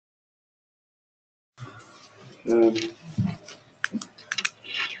Um,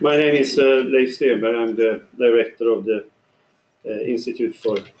 my name is Leif Stenberg. I'm the director of the Institute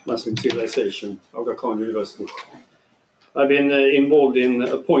for Muslim Civilization, Aga Khan University. I've been involved in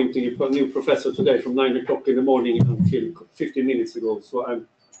appointing a new professor today from 9 o'clock in the morning until 15 minutes ago, so I'm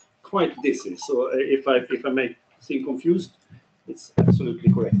quite dizzy. So if I may seem confused, it's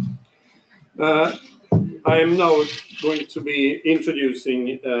absolutely correct. I am now going to be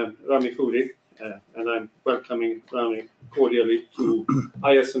introducing Rami Khouri, and I'm welcoming Rami cordially to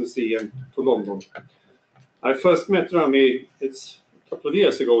ISMC and to London. I first met Rami, it's a couple of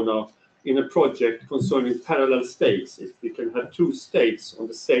years ago now, in a project concerning parallel states. If we can have two states on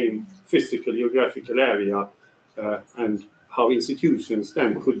the same physical geographical area, and how institutions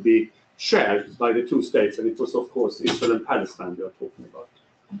then could be shared by the two states, and it was of course Israel and Palestine we are talking about.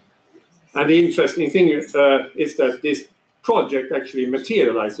 And the interesting thing is that this project actually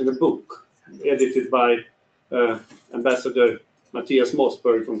materialized in a book edited by Ambassador Matthias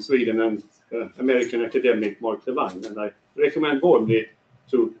Mossberg from Sweden and American academic Mark Levine, and I recommend warmly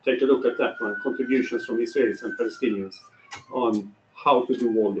to take a look at that one, Contributions from Israelis and Palestinians on how to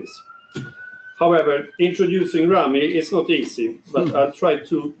do all this. However, introducing Rami is not easy, but I'll try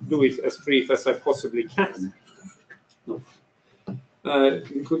to do it as brief as I possibly can. No.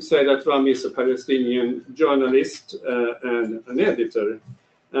 You could say that Rami is a Palestinian journalist and an editor,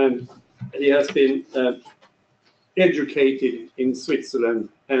 and he has been educated in Switzerland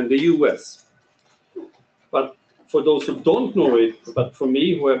and the US. But for those who don't know it, but for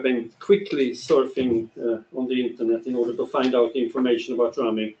me who have been quickly surfing on the internet in order to find out information about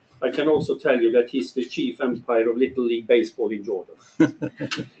Rami, I can also tell you that he's the chief umpire of Little League Baseball in Jordan,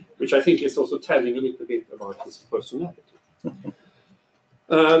 which I think is also telling a little bit about his personality.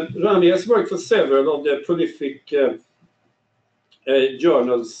 Rami has worked for several of the prolific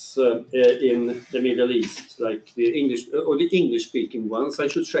journals in the Middle East, like the English or the English-speaking ones, I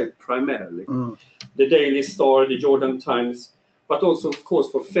should say primarily. The Daily Star, the Jordan Times, but also, of course,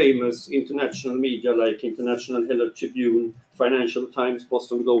 for famous international media like International Herald Tribune, Financial Times,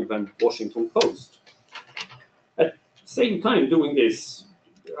 Boston Globe, and Washington Post. At the same time doing this,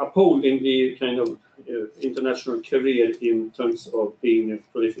 upholding the kind of international career in terms of being a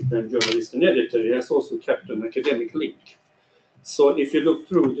prolific journalist and editor, he has also kept an academic link. So if you look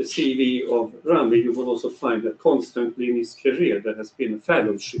through the CV of Rami, you will also find that constantly in his career there has been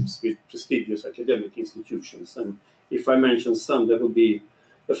fellowships with prestigious academic institutions. And if I mention some, there will be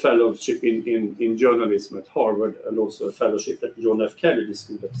a fellowship in journalism at Harvard and also a fellowship at the John F. Kennedy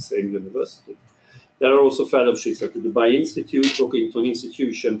School at the same university. There are also fellowships at the Dubai Institute, Brookington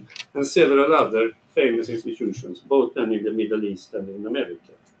Institution, and several other famous institutions, both then in the Middle East and in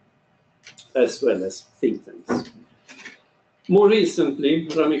America, as well as think tanks. More recently,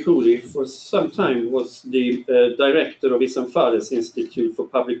 Rami Khouri for some time was the director of Issam Fares Institute for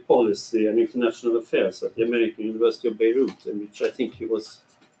Public Policy and International Affairs at the American University of Beirut, in which I think he was,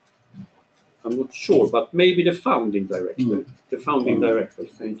 I'm not sure, but maybe the founding director. The founding director,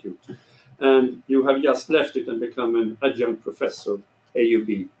 thank you. And you have just left it and become an adjunct professor of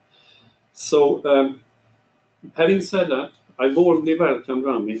AUB. So, having said that, I warmly welcome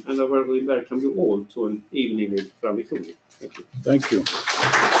Rami, and I warmly welcome you all to an evening with Rami Khouri. Thank you. Thank you.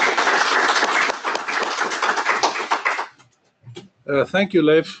 Thank you,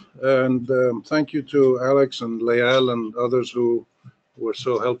 Leif, and thank you to Alex and Leal and others who were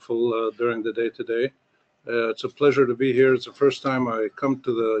so helpful during the day today. It's a pleasure to be here. It's the first time I come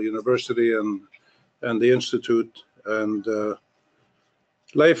to the university and the institute, and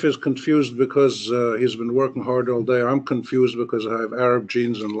Leif is confused because he's been working hard all day. I'm confused because I have Arab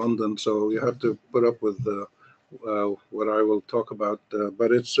genes in London, so you have to put up with what I will talk about.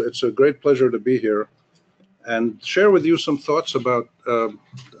 But it's a great pleasure to be here and share with you some thoughts about a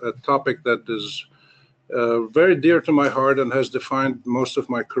topic that is very dear to my heart and has defined most of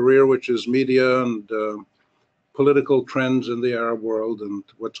my career, which is media and political trends in the Arab world and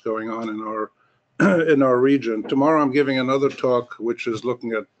what's going on in our region. Tomorrow I'm giving another talk which is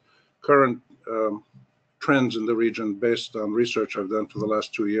looking at current trends in the region based on research I've done for the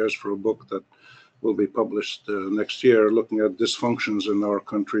last 2 years for a book that will be published next year, looking at dysfunctions in our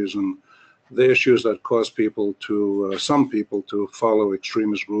countries and the issues that cause people to, some people to follow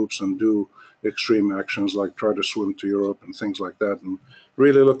extremist groups and do extreme actions like try to swim to Europe and things like that, and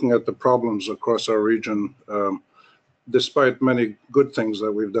really looking at the problems across our region. Despite many good things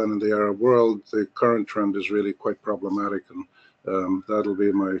that we've done in the Arab world, the current trend is really quite problematic, and that'll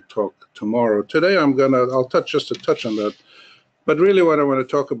be my talk tomorrow. Today I'll touch just a touch on that, but really what I want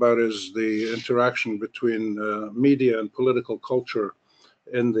to talk about is the interaction between media and political culture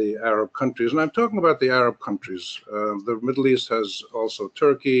in the Arab countries. And I'm talking about the Arab countries. The Middle East has also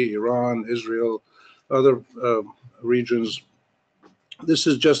Turkey, Iran, Israel, other regions. This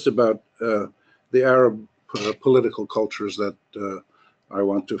is just about the Arab political cultures that I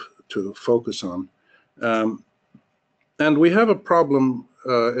want to focus on. And we have a problem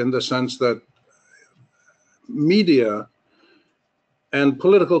in the sense that media and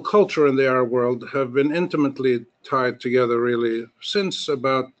political culture in the Arab world have been intimately tied together really since the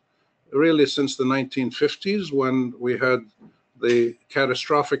 1950s, when we had the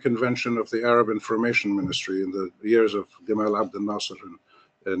catastrophic invention of the Arab Information Ministry in the years of Gamal Abdel Nasser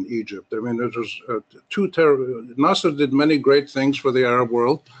in Egypt. I mean, it was Nasser did many great things for the Arab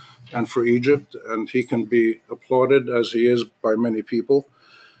world and for Egypt, and he can be applauded as he is by many people.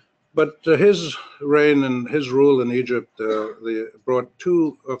 But his reign and his rule in Egypt brought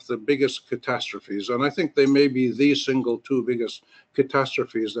two of the biggest catastrophes, and I think they may be the single two biggest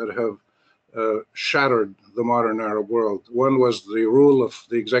catastrophes that have shattered the modern Arab world. One was the rule of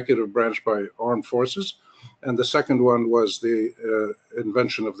the executive branch by armed forces, and the second one was the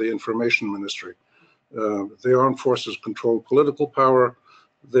invention of the information ministry. The armed forces controlled political power.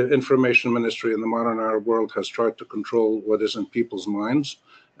 The information ministry in the modern Arab world has tried to control what is in people's minds.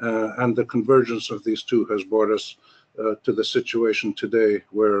 And the convergence of these two has brought us to the situation today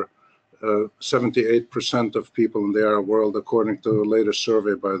where 78% of people in the Arab world, according to the latest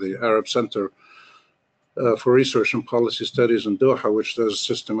survey by the Arab Center for Research and Policy Studies in Doha, which does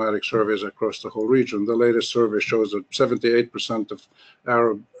systematic surveys across the whole region, the latest survey shows that 78% of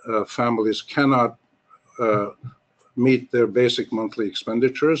Arab families cannot meet their basic monthly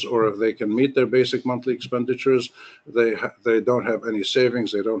expenditures, or if they can meet their basic monthly expenditures, they don't have any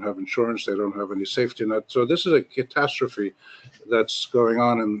savings, they don't have insurance, they don't have any safety net. So this is a catastrophe that's going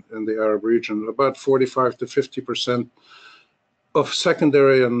on in the Arab region. About 45 to 50% of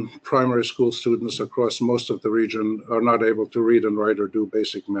secondary and primary school students across most of the region are not able to read and write or do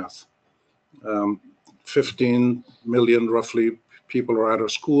basic math. 15 million roughly people are out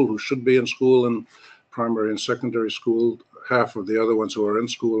of school who should be in school, and primary and secondary school. Half of the other ones who are in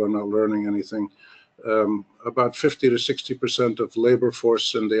school are not learning anything. About 50 to 60% of labor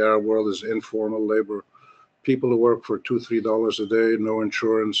force in the Arab world is informal labor. People who work for $2, $3 a day, no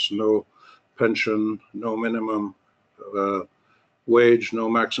insurance, no pension, no minimum wage, no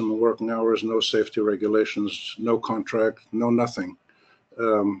maximum working hours, no safety regulations, no contract, no nothing.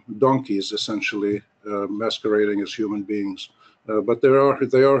 Donkeys, essentially, masquerading as human beings. But they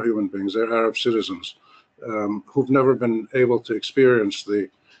are human beings. They're Arab citizens who've never been able to experience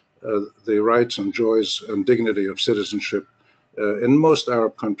the rights and joys and dignity of citizenship in most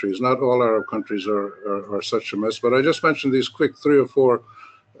Arab countries. Not all Arab countries are such a mess, but I just mentioned these quick 3 or 4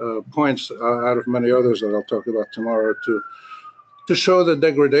 points out of many others that I'll talk about tomorrow to show the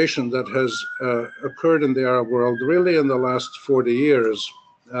degradation that has occurred in the Arab world really in the last 40 years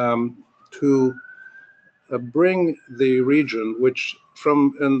to bring the region, which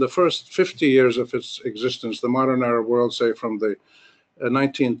in the first 50 years of its existence, the modern Arab world, say from the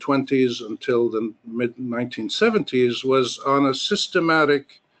 1920s until the mid-1970s, was on a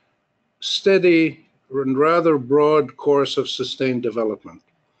systematic, steady, and rather broad course of sustained development.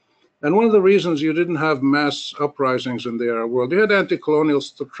 And one of the reasons you didn't have mass uprisings in the Arab world, you had anti-colonial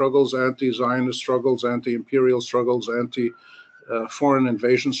struggles, anti-Zionist struggles, anti-imperial struggles, anti-foreign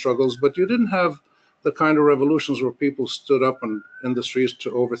invasion struggles, but you didn't have the kind of revolutions where people stood up in the streets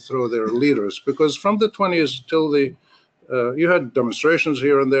to overthrow their leaders. Because from the 20s till you had demonstrations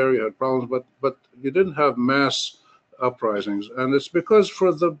here and there, you had problems, but you didn't have mass uprisings. And it's because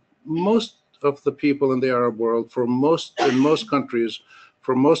for the most of the people in the Arab world, in most countries,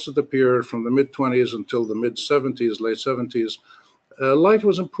 for most of the period from the mid-20s until the mid-70s, late 70s, life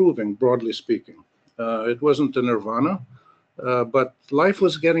was improving, broadly speaking. It wasn't a nirvana. But life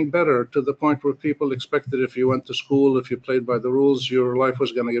was getting better to the point where people expected if you went to school, if you played by the rules, your life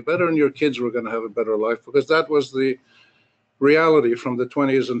was going to get better and your kids were going to have a better life, because that was the reality from the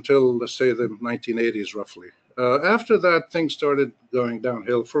 20s until, let's say, the 1980s, roughly. After that, things started going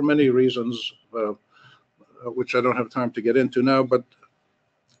downhill for many reasons, which I don't have time to get into now, but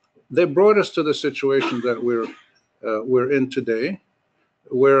they brought us to the situation that we're in today,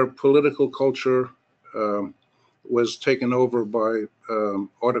 where political culture was taken over by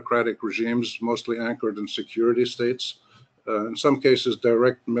autocratic regimes, mostly anchored in security states, in some cases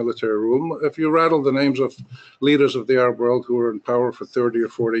direct military rule. If you rattle the names of leaders of the Arab world who were in power for 30 or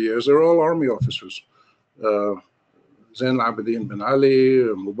 40 years, they're all army officers. Zain al-Abidin bin Ali,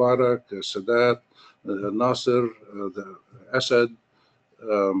 Mubarak, Sadat, Nasser, Assad,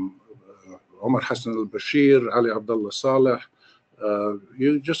 Omar Hassan al-Bashir, Ali Abdullah Saleh,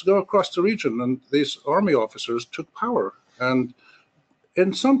 You just go across the region, and these army officers took power. And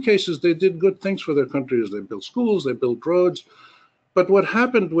in some cases, they did good things for their countries. They built schools, they built roads. But what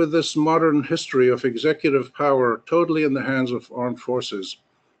happened with this modern history of executive power totally in the hands of armed forces,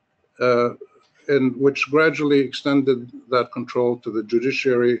 and which gradually extended that control to the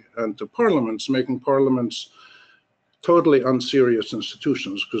judiciary and to parliaments, making parliaments totally unserious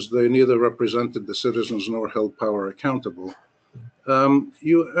institutions because they neither represented the citizens nor held power accountable.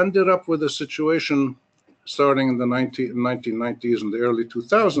 You ended up with a situation starting in the 1990s and the early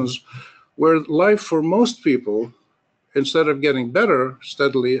 2000s where life for most people, instead of getting better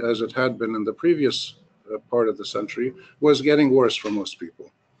steadily as it had been in the previous part of the century, was getting worse for most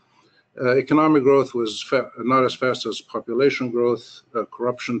people. Economic growth was not as fast as population growth.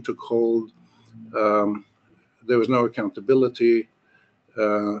 Corruption took hold. There was no accountability.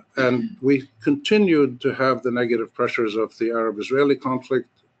 And we continued to have the negative pressures of the Arab-Israeli conflict,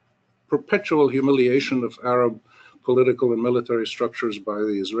 perpetual humiliation of Arab political and military structures by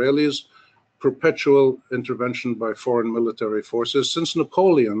the Israelis, perpetual intervention by foreign military forces. Since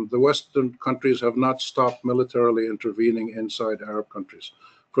Napoleon, the Western countries have not stopped militarily intervening inside Arab countries.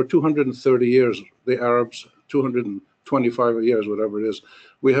 For 230 years, the Arabs, 225 years, whatever it is,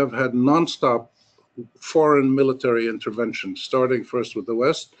 we have had nonstop foreign military intervention, starting first with the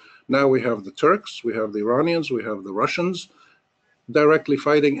West. Now we have the Turks, we have the Iranians, we have the Russians directly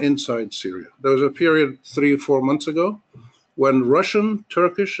fighting inside Syria. There was a period 3 or 4 months ago when Russian,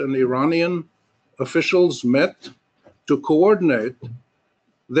 Turkish, and Iranian officials met to coordinate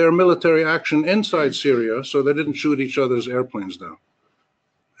their military action inside Syria so they didn't shoot each other's airplanes down.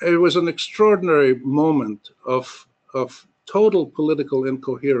 It was an extraordinary moment of total political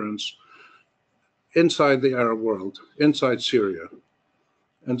incoherence inside the Arab world, inside Syria.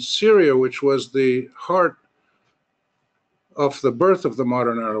 And Syria, which was the heart of the birth of the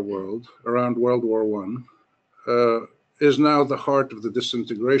modern Arab world around World War I, is now the heart of the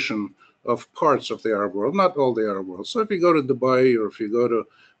disintegration of parts of the Arab world, not all the Arab world. So if you go to Dubai, or if you go to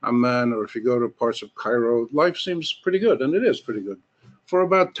Amman, or if you go to parts of Cairo, life seems pretty good, and it is pretty good, for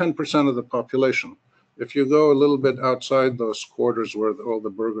about 10% of the population. If you go a little bit outside those quarters where all the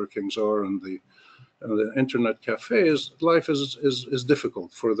Burger Kings are and the internet cafes, life is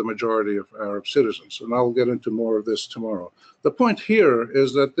difficult for the majority of Arab citizens. And I'll get into more of this tomorrow. The point here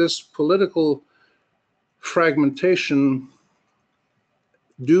is that this political fragmentation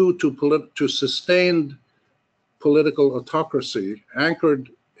due to sustained political autocracy anchored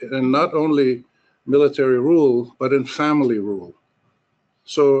in not only military rule, but in family rule.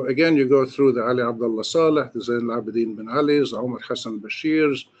 So again, you go through the Ali Abdullah Saleh, the Zain al-Abidin bin Ali's, the Omar Hassan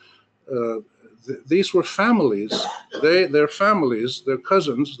Bashir's. These were families. Their families, their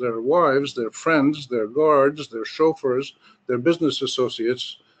cousins, their wives, their friends, their guards, their chauffeurs, their business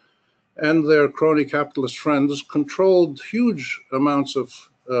associates, and their crony capitalist friends controlled huge amounts of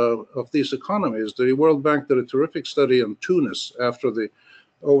these economies. The World Bank did a terrific study on Tunis after the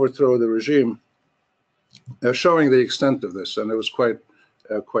overthrow of the regime, showing the extent of this, and it was quite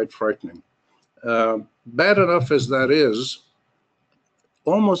frightening. Bad enough as that is,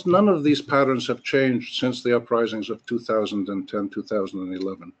 almost none of these patterns have changed since the uprisings of 2010,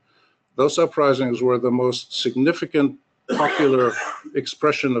 2011. Those uprisings were the most significant popular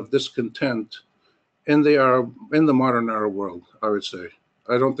expression of discontent in the modern Arab world, I would say.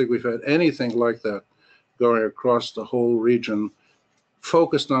 I don't think we've had anything like that going across the whole region,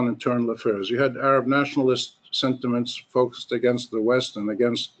 focused on internal affairs. You had Arab nationalist sentiments focused against the West and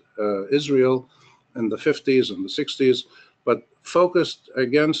against Israel in the 50s and the 60s, but focused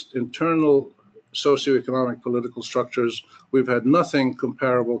against internal socioeconomic political structures. We've had nothing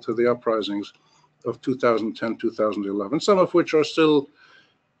comparable to the uprisings of 2010, 2011, some of which are still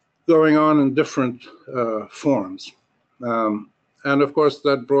going on in different forms. And of course,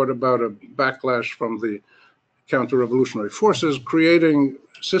 that brought about a backlash from the counter-revolutionary forces, creating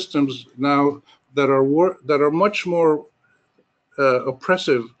systems now that are much more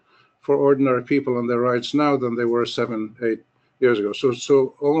oppressive for ordinary people and their rights now than they were 7, 8 years ago.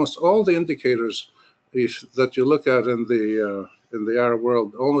 So almost all the indicators that you look at in the Arab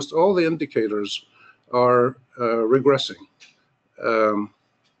world, almost all the indicators are regressing,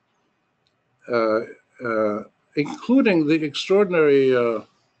 including the extraordinary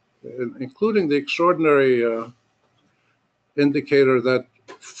indicator that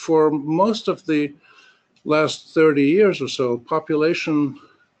for most of the last 30 years or so, population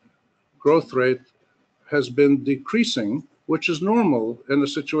growth rate has been decreasing, which is normal in a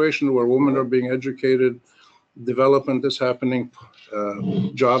situation where women are being educated, development is happening,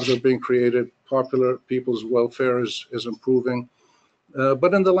 jobs are being created, popular people's welfare is improving.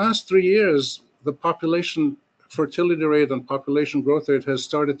 But in the last 3 years, the population fertility rate and population growth rate has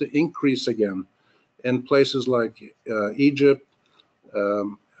started to increase again in places like Egypt,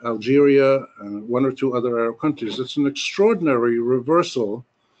 Algeria, and 1 or 2 other Arab countries. It's an extraordinary reversal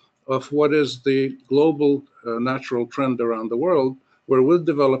of what is the global natural trend around the world, where with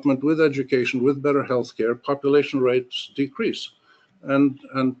development, with education, with better healthcare, population rates decrease and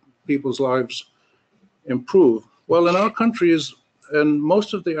people's lives improve. Well, in our countries and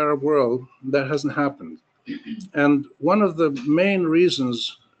most of the Arab world, that hasn't happened. And one of the main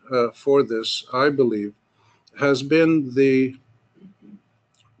reasons for this, I believe, has been the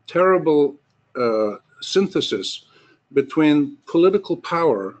terrible synthesis between political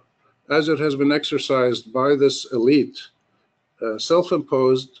power as it has been exercised by this elite,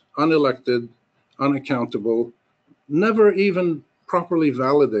 self-imposed, unelected, unaccountable, never even properly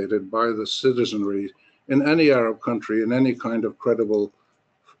validated by the citizenry in any Arab country, in any kind of credible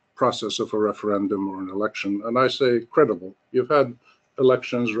process of a referendum or an election. And I say credible. You've had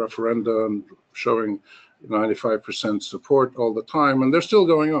elections, referenda, and showing 95% support all the time, and they're still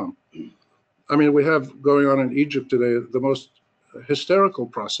going on. I mean, we have going on in Egypt today the most hysterical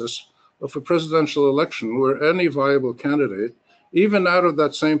process of a presidential election where any viable candidate, even out of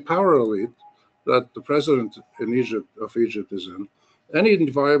that same power elite that the president in Egypt is in, any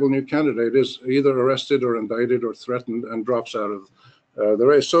viable new candidate is either arrested or indicted or threatened and drops out of the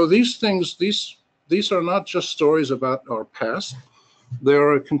race. So these things, these are not just stories about our past. They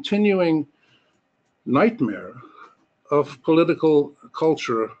are a continuing nightmare of political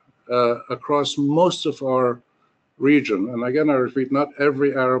culture across most of our region. And again, I repeat, not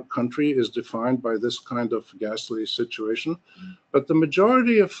every Arab country is defined by this kind of ghastly situation, but the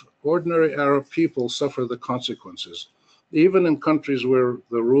majority of ordinary Arab people suffer the consequences. Even in countries where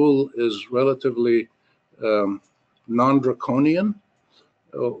the rule is relatively non-draconian,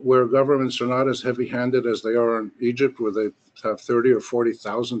 where governments are not as heavy-handed as they are in Egypt, where they have 30 or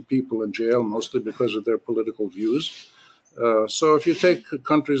 40,000 people in jail, mostly because of their political views. So if you take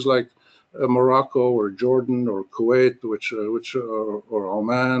countries like Morocco or Jordan or Kuwait, or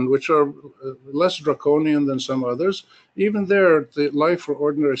Oman, which are less draconian than some others, even there, the life for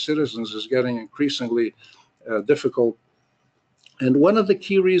ordinary citizens is getting increasingly difficult. And one of the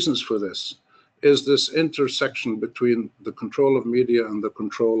key reasons for this is this intersection between the control of media and the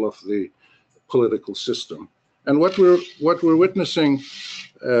control of the political system. And what we're witnessing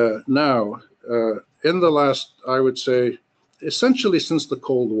now, in the last, I would say, essentially since the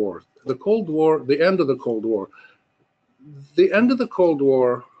Cold War, the end of the Cold War. The end of the Cold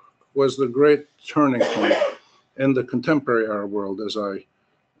War was the great turning point in the contemporary Arab world, as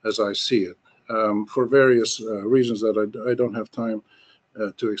I see it, for various reasons that I don't have time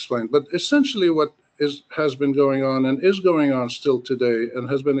to explain. But essentially, what has been going on and is going on still today, and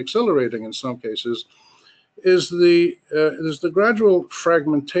has been accelerating in some cases, is the gradual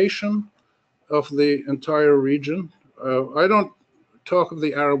fragmentation of the entire region. I don't talk of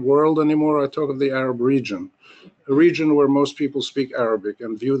the Arab world anymore. I talk of the Arab region, a region where most people speak Arabic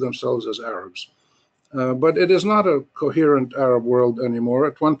and view themselves as Arabs. But it is not a coherent Arab world anymore.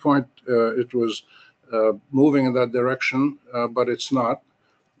 At one point, it was moving in that direction, but it's not.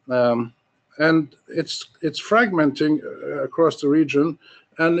 And it's fragmenting across the region,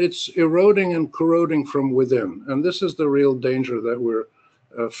 and it's eroding and corroding from within. And this is the real danger that we're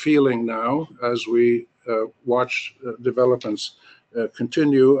feeling now as we watch developments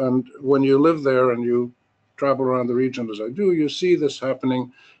continue. And when you live there and you travel around the region as I do, you see this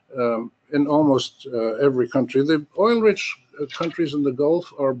happening in almost every country. The oil-rich countries in the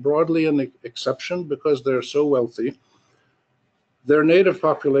Gulf are broadly an exception because they're so wealthy. Their native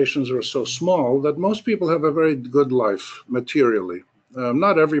populations are so small that most people have a very good life materially.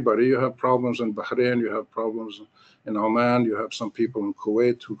 Not everybody. You have problems in Bahrain, you have problems in Oman, you have some people in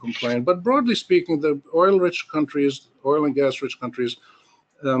Kuwait who complain. But broadly speaking, the oil-rich countries, oil and gas-rich countries,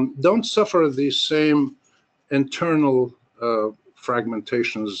 don't suffer these same internal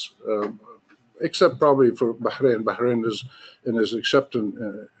fragmentations, except probably for Bahrain. Bahrain is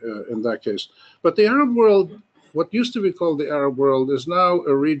exception in that case. But the Arab world, what used to be called the Arab world, is now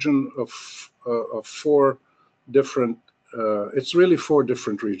a region of four different, it's really four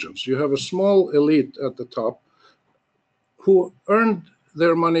different regions. You have a small elite at the top who earned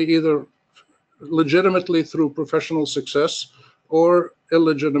their money either legitimately through professional success or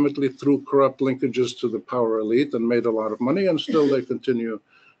illegitimately through corrupt linkages to the power elite and made a lot of money, and still they continue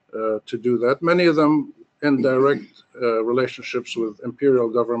to do that. Many of them indirect relationships with imperial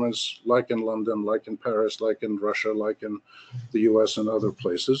governments, like in London, like in Paris, like in Russia, like in the US and other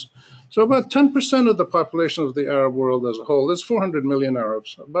places. So about 10% of the population of the Arab world as a whole, there's 400 million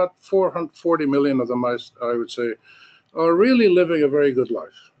Arabs, about 440 million of them, I would say, are really living a very good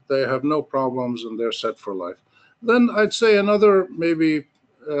life. They have no problems and they're set for life. Then I'd say another maybe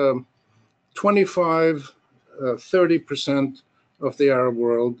 25, 30% of the Arab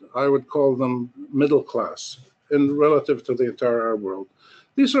world, I would call them middle class in relative to the entire Arab world.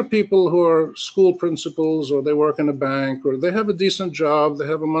 These are people who are school principals, or they work in a bank, or they have a decent job, they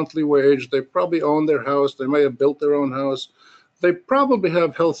have a monthly wage, they probably own their house, they may have built their own house, they probably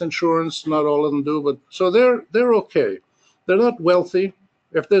have health insurance, not all of them do, but so they're okay. They're not wealthy.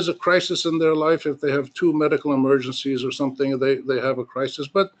 If there's a crisis in their life, if they have 2 medical emergencies or something, they have a crisis.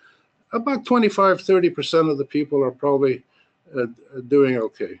 But about 25, 30% of the people are probably doing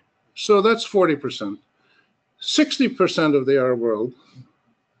okay. So that's 40%. 60% of the Arab world,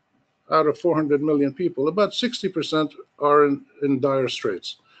 out of 400 million people, about 60% are in dire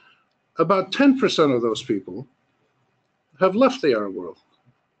straits. About 10% of those people have left the Arab world.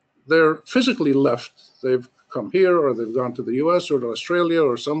 They're physically left. They've come here, or they've gone to the US or to Australia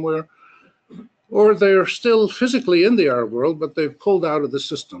or somewhere, or they're still physically in the Arab world, but they've pulled out of the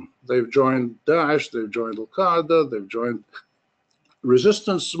system. They've joined Daesh, they've joined Al-Qaeda, they've joined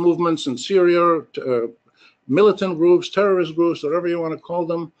resistance movements in Syria, militant groups, terrorist groups, whatever you want to call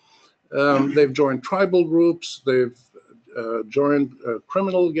them. They've joined tribal groups, they've joined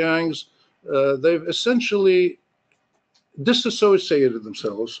criminal gangs. They've essentially disassociated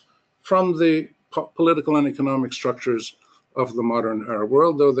themselves from the political and economic structures of the modern Arab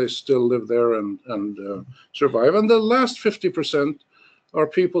world, though they still live there and survive. And the last 50% are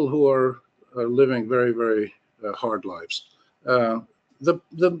people who are living very, very hard lives.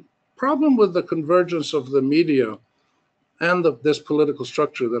 The problem with the convergence of the media and this political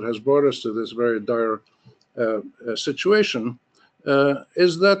structure that has brought us to this very dire situation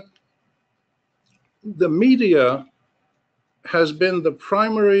is that the media has been the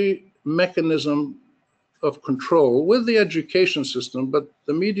primary mechanism of control with the education system, but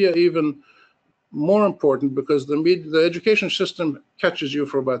the media even more important, because the education system catches you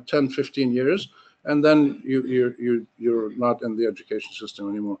for about 10, 15 years, and then you're not in the education system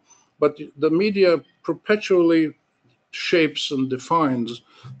anymore. But the media perpetually shapes and defines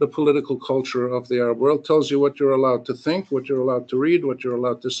the political culture of the Arab world, tells you what you're allowed to think, what you're allowed to read, what you're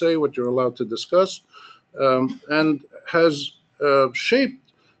allowed to say, what you're allowed to discuss, and has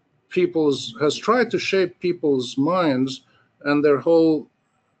tried to shape people's minds and their whole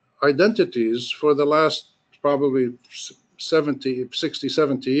identities for the last probably 60,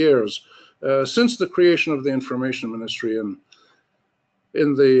 70 years, since the creation of the information ministry in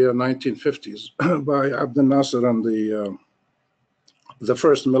the 1950s by Abdel Nasser and the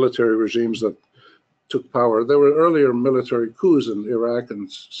first military regimes that took power. There were earlier military coups in Iraq and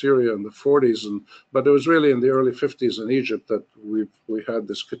Syria in the 40s, but it was really in the early 50s in Egypt that we had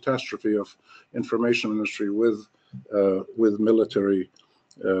this catastrophe of information ministry with military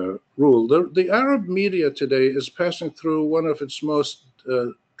rule. The Arab media today is passing through one of its most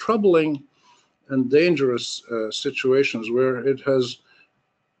troubling and dangerous situations, where it has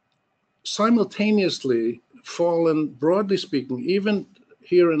simultaneously fallen, broadly speaking, even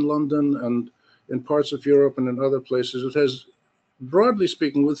here in London and in parts of Europe and in other places, it has, broadly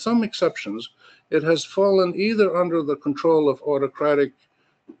speaking, with some exceptions, it has fallen either under the control of autocratic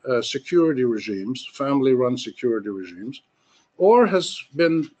security regimes, family-run security regimes, or has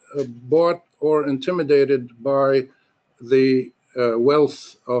been bought or intimidated by the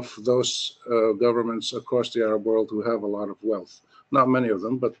wealth of those governments across the Arab world who have a lot of wealth. Not many of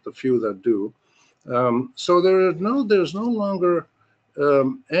them, but the few that do. So there's no longer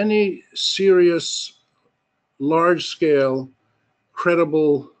any serious, large-scale,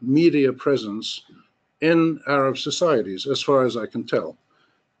 credible media presence in Arab societies, as far as I can tell.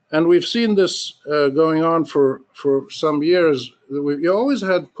 And we've seen this going on for some years. You always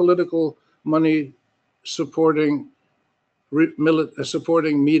had political money supporting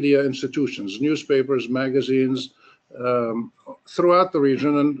media institutions, newspapers, magazines, throughout the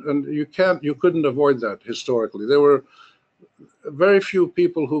region, and you couldn't avoid that historically. There were very few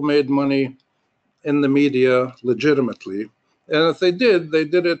people who made money in the media legitimately, and if they did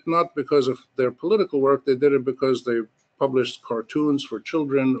it not because of their political work. They did it because they published cartoons for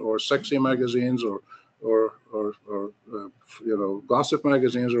children, or sexy magazines, or gossip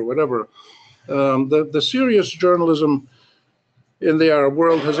magazines, or whatever. The serious journalism in the Arab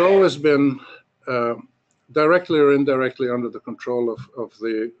world has always been directly or indirectly under the control of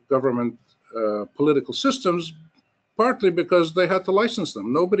the government political systems, partly because they had to license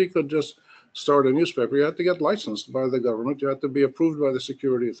them. Nobody could just start a newspaper. You had to get licensed by the government. You had to be approved by the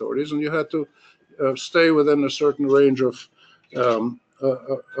security authorities, and you had to stay within a certain range of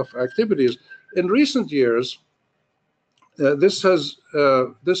activities. In recent years, this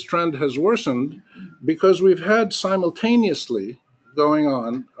trend has worsened because we've had simultaneously going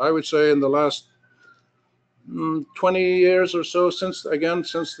on, I would say, in the last 20 years or so, since the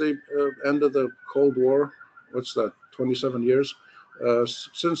end of the Cold War. What's that, 27 years?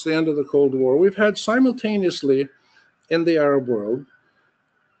 Since the end of the Cold War, we've had simultaneously in the Arab world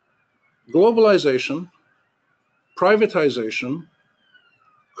globalization, privatization,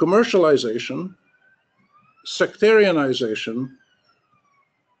 commercialization, sectarianization,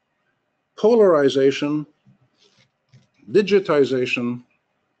 polarization, digitization,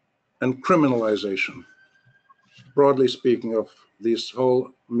 and criminalization, broadly speaking, of these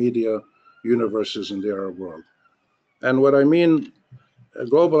whole media universes in the Arab world. And what I mean,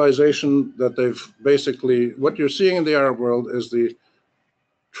 globalization, that they've basically, what you're seeing in the Arab world is the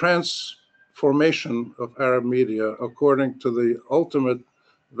transformation of Arab media according to the ultimate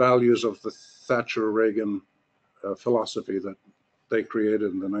values of the Thatcher-Reagan philosophy that they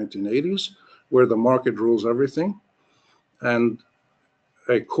created in the 1980s, where the market rules everything, and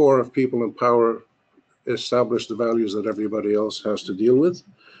a core of people in power establish the values that everybody else has to deal with.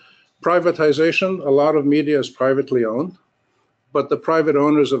 Privatization, a lot of media is privately owned, but the private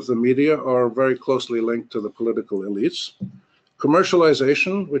owners of the media are very closely linked to the political elites.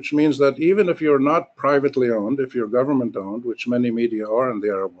 Commercialization, which means that even if you're not privately owned, if you're government owned, which many media are in the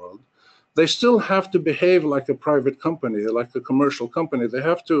Arab world, they still have to behave like a private company, like a commercial company. They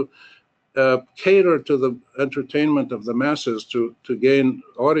have to cater to the entertainment of the masses to gain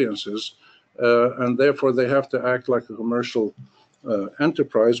audiences, and therefore they have to act like a commercial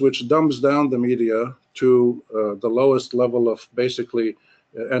enterprise, which dumbs down the media to the lowest level of basically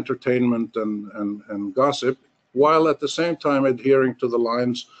entertainment and gossip, while at the same time adhering to the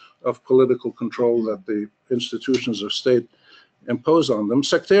lines of political control that the institutions of state impose on them.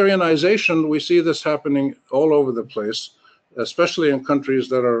 Sectarianization, we see this happening all over the place, especially in countries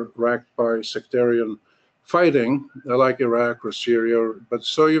that are racked by sectarian fighting, like Iraq or Syria. But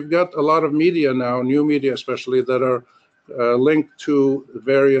so you've got a lot of media now, new media especially, that are linked to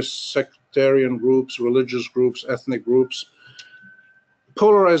various sectarian groups, religious groups, ethnic groups.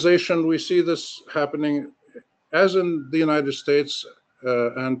 Polarization, we see this happening as in the United States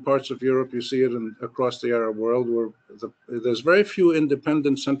and parts of Europe. You see it across the Arab world, where there's very few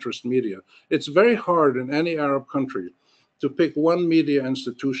independent centrist media. It's very hard in any Arab country to pick one media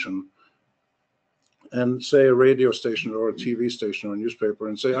institution and say a radio station or a TV station or a newspaper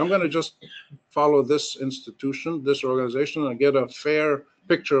and say, I'm going to just follow this institution, this organization, and get a fair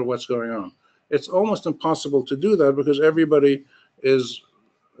picture of what's going on. It's almost impossible to do that because everybody is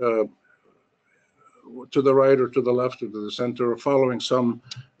to the right or to the left or to the center, or following some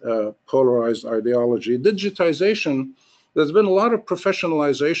polarized ideology. Digitization, there's been a lot of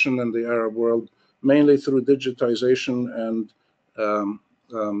professionalization in the Arab world, mainly through digitization and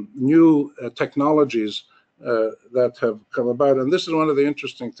new technologies that have come about. And this is one of the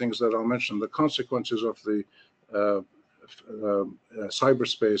interesting things that I'll mention, the consequences of the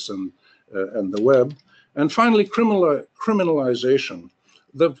cyberspace and the web. And finally, criminalization.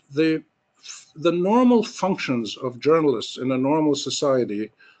 The normal functions of journalists in a normal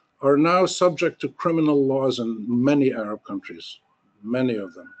society are now subject to criminal laws in many Arab countries, many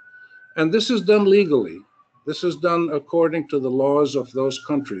of them. And this is done legally. This is done according to the laws of those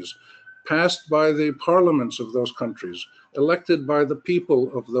countries, passed by the parliaments of those countries, elected by the people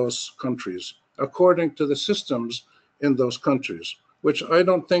of those countries, according to the systems in those countries, which I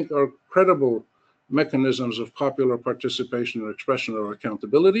don't think are credible mechanisms of popular participation or expression or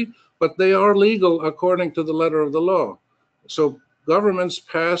accountability, but they are legal according to the letter of the law. So governments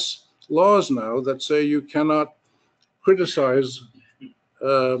pass laws now that say you cannot criticize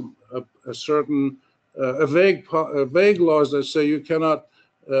a certain vague laws that say you cannot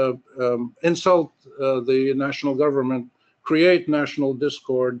insult the national government, create national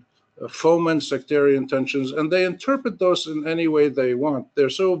discord, foment sectarian tensions, and they interpret those in any way they want.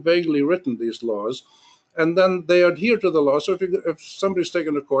 They're so vaguely written, these laws, and then they adhere to the law. So if somebody's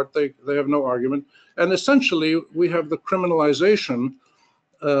taken to court, they have no argument. And essentially, we have the criminalization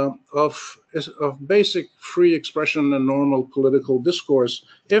of basic free expression and normal political discourse,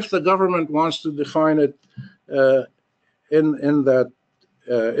 if the government wants to define it in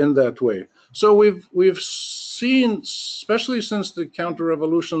that way. So we've seen, especially since the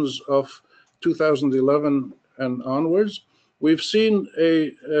counter-revolutions of 2011 and onwards, we've seen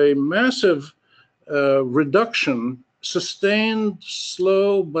a massive reduction, sustained,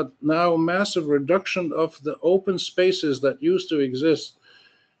 slow, but now massive reduction of the open spaces that used to exist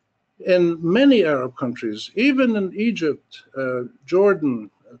in many Arab countries, even in Egypt, Jordan,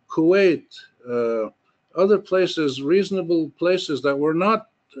 Kuwait, other places, reasonable places that were not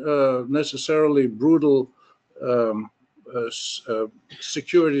necessarily brutal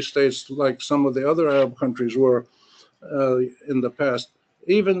security states like some of the other Arab countries were in the past.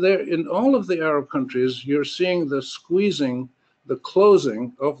 Even there, in all of the Arab countries, you're seeing the squeezing, the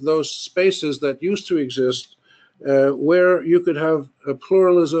closing of those spaces that used to exist, where you could have a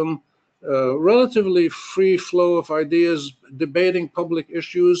pluralism, relatively free flow of ideas, debating public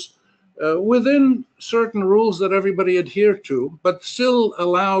issues within certain rules that everybody adhered to, but still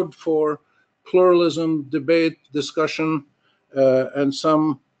allowed for pluralism, debate, discussion, and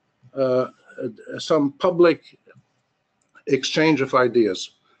some public exchange of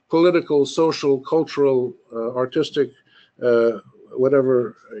ideas, political, social, cultural, artistic,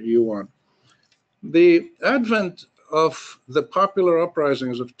 whatever you want. The advent of the popular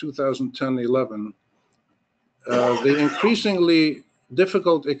uprisings of 2010-11, the increasingly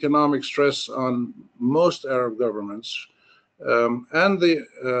difficult economic stress on most Arab governments, and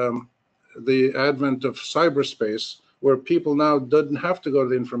the advent of cyberspace, where people now didn't have to go to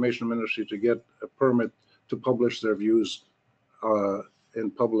the information ministry to get a permit to publish their views in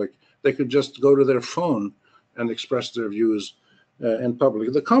public. They could just go to their phone and express their views in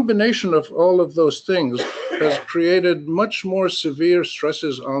public. The combination of all of those things has created much more severe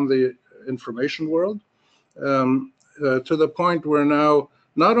stresses on the information world, to the point where now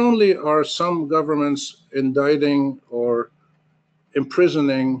not only are some governments indicting or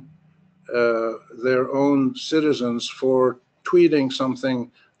imprisoning their own citizens for tweeting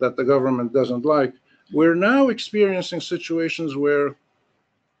something that the government doesn't like, we're now experiencing situations where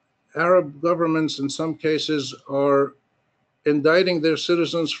Arab governments in some cases are indicting their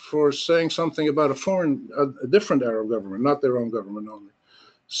citizens for saying something about a different Arab government, not their own government only.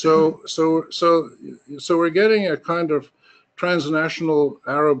 So we're getting a kind of transnational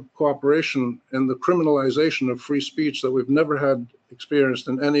Arab cooperation in the criminalization of free speech that we've never had experienced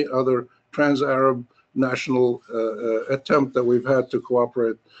in any other trans-Arab national attempt that we've had to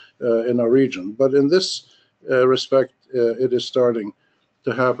cooperate in our region. But in this respect, it is starting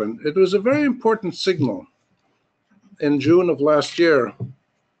to happen. It was a very important signal in June of last year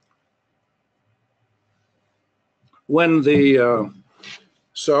when the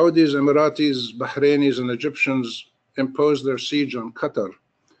Saudis, Emiratis, Bahrainis, and Egyptians imposed their siege on Qatar.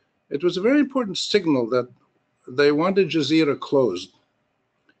 It was a very important signal that they wanted Jazeera closed.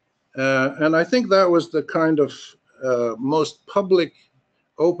 And I think that was the kind of most public,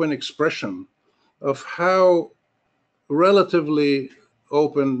 open expression of how relatively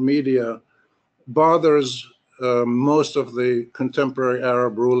open media bothers most of the contemporary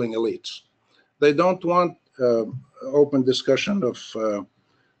Arab ruling elites. They don't want open discussion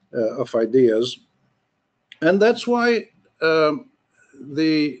of ideas. And that's why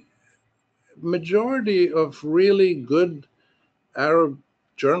the majority of really good Arab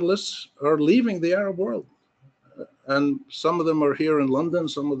journalists are leaving the Arab world. And some of them are here in London,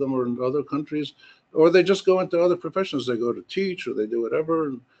 some of them are in other countries, or they just go into other professions. They go to teach or they do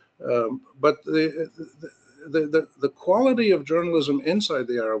whatever. But the quality of journalism inside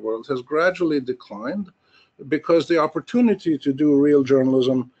the Arab world has gradually declined because the opportunity to do real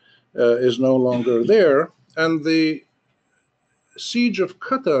journalism is no longer there. And the siege of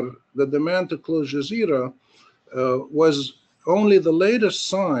Qatar, the demand to close Jazeera, was only the latest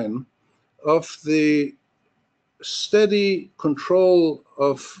sign of the steady control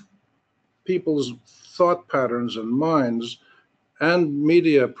of people's thought patterns and minds and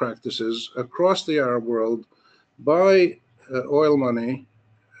media practices across the Arab world by oil money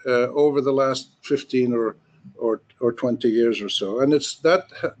over the last 15 or 20 years or so. And it's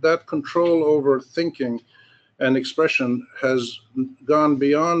that control over thinking and expression has gone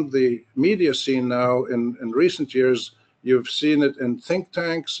beyond the media scene now in recent years. You've seen it in think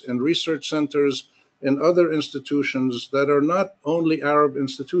tanks, in research centers, in other institutions that are not only Arab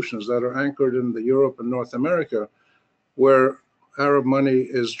institutions, that are anchored in the Europe and North America, where Arab money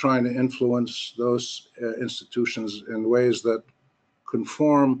is trying to influence those institutions in ways that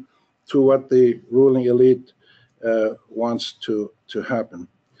conform to what the ruling elite wants to happen.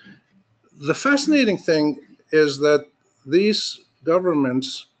 The fascinating thing is that these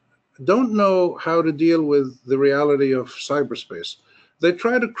governments don't know how to deal with the reality of cyberspace. They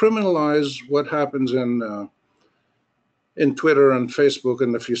try to criminalize what happens in Twitter and Facebook,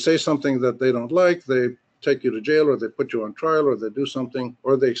 and if you say something that they don't like, they take you to jail, or they put you on trial, or they do something,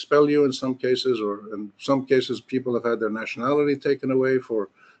 or they expel you in some cases, or in some cases people have had their nationality taken away for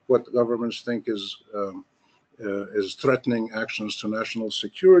what the governments think is threatening actions to national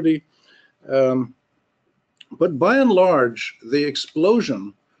security. But by and large, the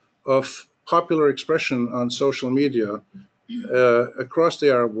explosion of popular expression on social media across the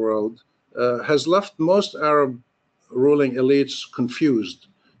Arab world has left most Arab ruling elites confused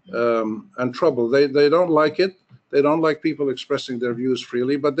and troubled. They don't like it. They don't like people expressing their views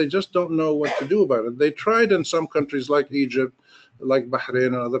freely, but they just don't know what to do about it. They tried in some countries like Egypt, like Bahrain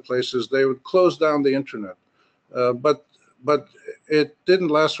and other places. They would close down the internet, but it didn't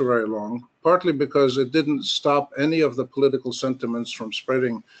last for very long, partly because it didn't stop any of the political sentiments from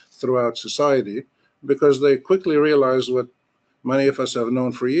spreading throughout society, because they quickly realized what many of us have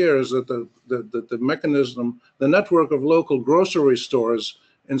known for years, that the mechanism, the network of local grocery stores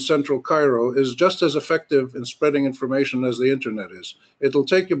in central Cairo is just as effective in spreading information as the internet is. It'll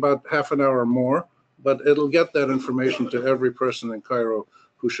take you about half an hour more, but it'll get that information to every person in Cairo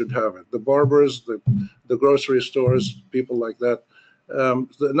who should have it. The barbers, the grocery stores, people like that.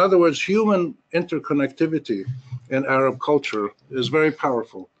 In other words, human interconnectivity in Arab culture is very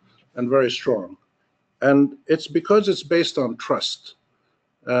powerful and very strong. And it's because it's based on trust.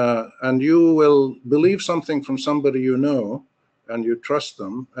 And you will believe something from somebody you know, and you trust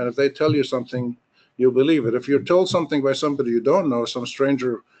them. And if they tell you something, you believe it. If you're told something by somebody you don't know, some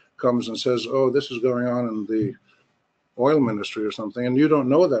stranger comes and says, oh, this is going on in the oil ministry or something, and you don't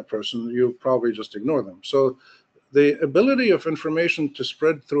know that person, you probably just ignore them. So the ability of information to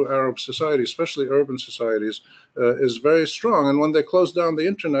spread through Arab society, especially urban societies, is very strong. And when they closed down the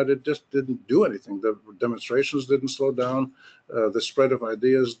internet, it just didn't do anything. The demonstrations didn't slow down, the spread of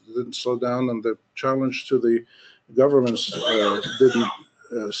ideas didn't slow down, and the challenge to the governments didn't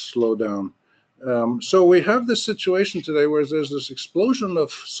slow down. So we have this situation today where there's this explosion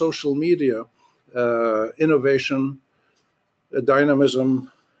of social media, innovation,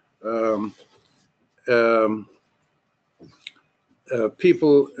 dynamism,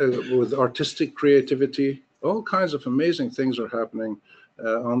 people with artistic creativity. All kinds of amazing things are happening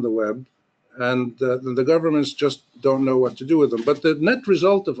on the web, and the governments just don't know what to do with them. But the net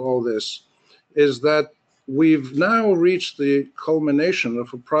result of all this is that we've now reached the culmination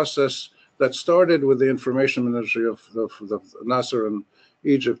of a process that started with the information ministry of Nasser in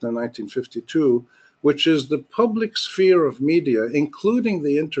Egypt in 1952, which is the public sphere of media, including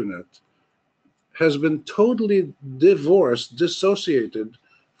the internet, has been totally divorced, dissociated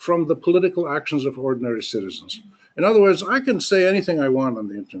from the political actions of ordinary citizens. In other words, I can say anything I want on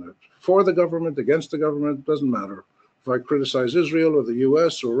the internet, for the government, against the government, doesn't matter. If I criticize Israel or the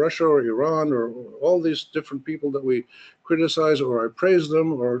US or Russia or Iran or all these different people that we criticize, or I praise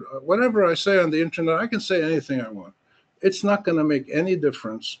them, or whatever I say on the internet, I can say anything I want. It's not going to make any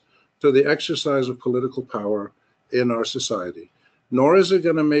difference to the exercise of political power in our society, nor is it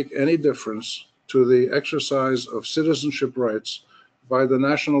going to make any difference to the exercise of citizenship rights by the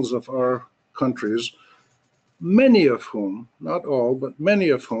nationals of our countries, many of whom, not all, but many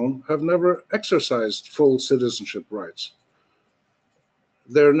of whom have never exercised full citizenship rights.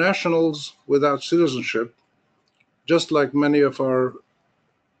 They're nationals without citizenship, just like many of our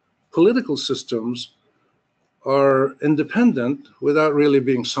political systems are independent without really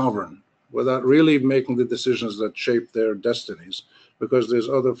being sovereign, without really making the decisions that shape their destinies, because there's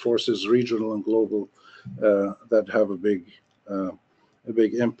other forces, regional and global, that have a big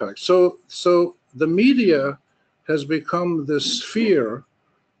impact. So the media has become this sphere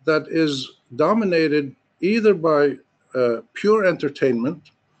that is dominated either by pure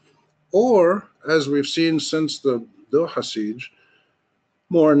entertainment, or, as we've seen since the Doha siege,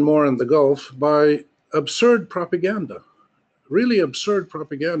 more and more in the Gulf, by absurd propaganda, really absurd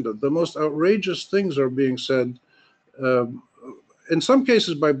propaganda. The most outrageous things are being said, in some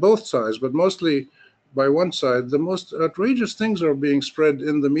cases by both sides, but mostly by one side. The most outrageous things are being spread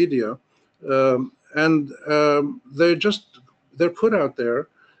in the media, and they're put out there.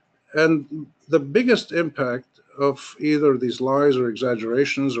 And the biggest impact of either these lies or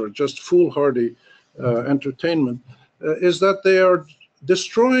exaggerations or just foolhardy entertainment is that they are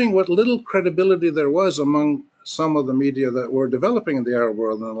destroying what little credibility there was among some of the media that were developing in the Arab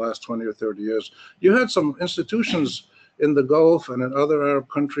world in the last 20 or 30 years. You had some institutions in the Gulf and in other Arab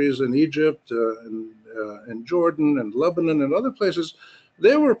countries, in Egypt, in Jordan and Lebanon and other places.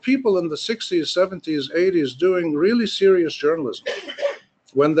 There were people in the 60s, 70s, 80s doing really serious journalism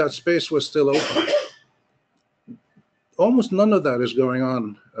when that space was still open. Almost none of that is going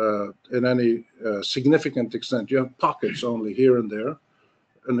on in any significant extent. You have pockets only here and there.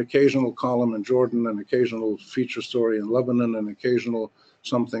 an occasional column in Jordan, an occasional feature story in Lebanon, an occasional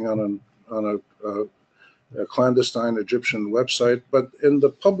something on a clandestine Egyptian website. But in the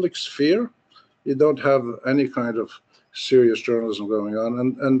public sphere, you don't have any kind of serious journalism going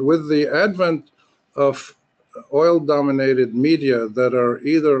on. And with the advent of oil-dominated media that are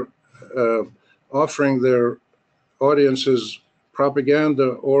either offering their audiences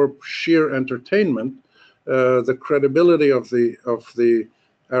propaganda or sheer entertainment, the credibility of the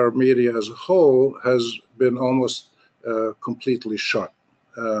Arab media as a whole has been almost completely shot.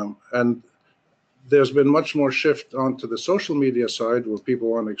 And there's been much more shift onto the social media side where people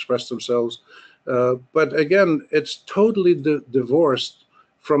want to express themselves. But again, it's totally divorced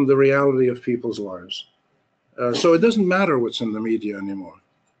from the reality of people's lives. So it doesn't matter what's in the media anymore.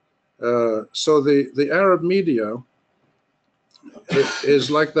 So the Arab media is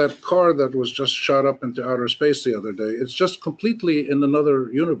like that car that was just shot up into outer space the other day. It's just completely in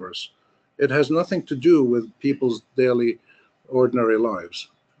another universe. It has nothing to do with people's daily, ordinary lives,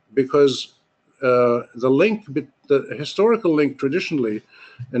 because the historical link traditionally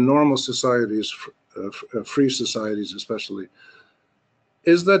in normal societies, free societies especially,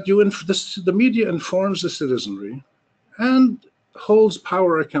 is that the media informs the citizenry and holds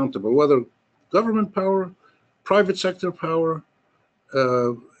power accountable, whether government power, private sector power,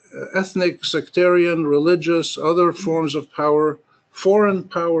 ethnic, sectarian, religious, other forms of power, foreign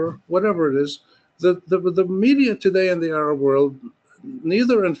power, whatever it is. The media today in the Arab world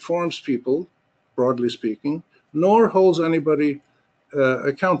neither informs people, broadly speaking, nor holds anybody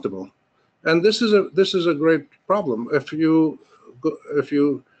accountable. And this is a great problem. If you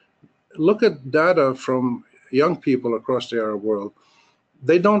look at data from young people across the Arab world,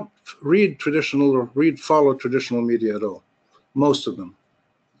 they don't read traditional or follow traditional media at all. Most of them.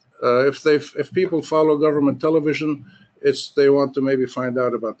 If people follow government television, they want to maybe find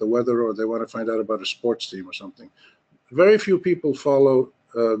out about the weather, or they want to find out about a sports team or something. Very few people follow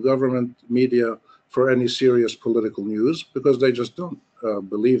government media for any serious political news because they just don't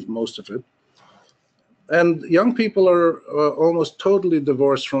believe most of it. And young people are almost totally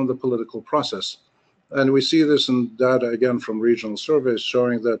divorced from the political process. And we see this in data, again, from regional surveys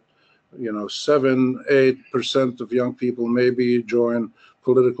showing that 7-8% of young people maybe join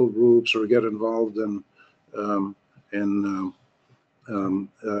political groups or get involved in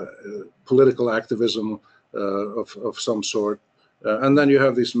political activism of some sort. And then you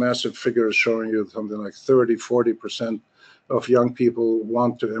have these massive figures showing you something like 30-40% of young people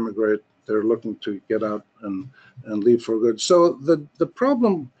want to immigrate. They're looking to get out and leave for good. So the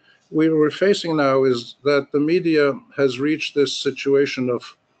problem we were facing now is that the media has reached this situation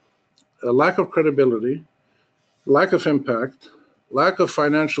of a lack of credibility, lack of impact, lack of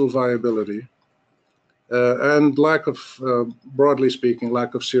financial viability, and lack of, broadly speaking,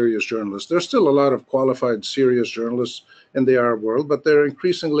 lack of serious journalists. There's still a lot of qualified, serious journalists in the Arab world, but they're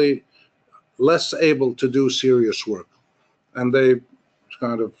increasingly less able to do serious work. And they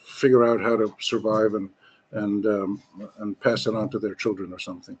kind of figure out how to survive and pass it on to their children or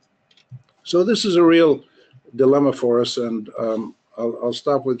something. So this is a real dilemma for us, and I'll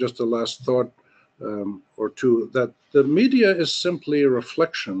stop with just a last thought or two, that the media is simply a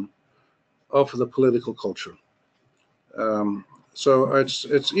reflection of the political culture. So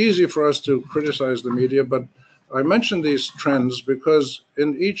it's easy for us to criticize the media, but I mention these trends because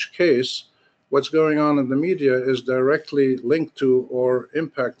in each case, what's going on in the media is directly linked to or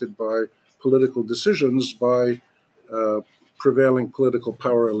impacted by political decisions by prevailing political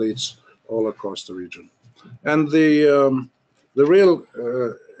power elites all across the region. And the real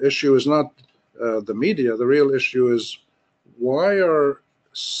issue is not the media. The real issue is why are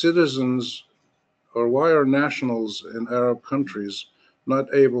citizens or why are nationals in Arab countries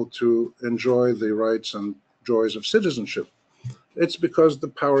not able to enjoy the rights and joys of citizenship? It's because the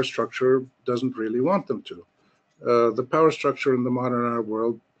power structure doesn't really want them to. The power structure in the modern Arab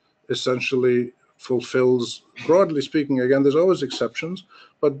world essentially fulfills, broadly speaking, again, there's always exceptions,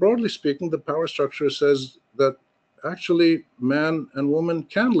 but broadly speaking, the power structure says that actually man and woman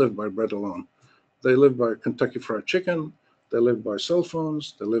can live by bread alone. They live by Kentucky Fried Chicken, they live by cell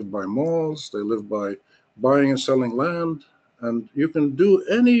phones, they live by malls, they live by buying and selling land, and you can do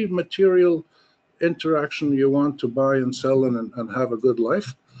any material interaction you want to buy and sell and have a good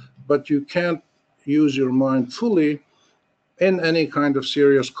life, but you can't use your mind fully in any kind of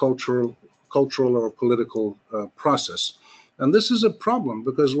serious cultural or political process. And this is a problem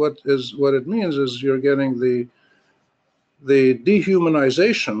because what it means is you're getting the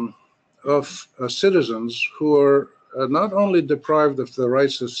dehumanization of citizens who are not only deprived of the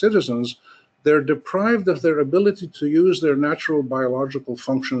rights of citizens, they're deprived of their ability to use their natural biological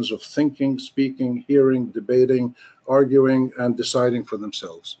functions of thinking, speaking, hearing, debating, arguing, and deciding for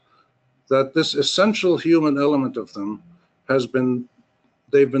themselves. That this essential human element of them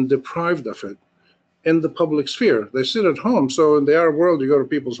they've been deprived of it in the public sphere. They sit at home. So in the Arab world, you go to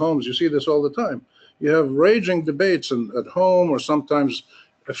people's homes, you see this all the time. You have raging debates at home, or sometimes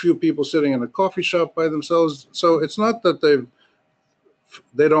a few people sitting in a coffee shop by themselves. So it's not that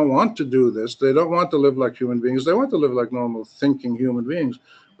they don't want to do this. They don't want to live like human beings. They want to live like normal thinking human beings.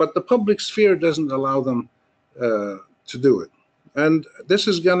 But the public sphere doesn't allow them to do it. And this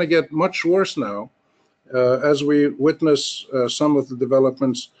is going to get much worse now as we witness some of the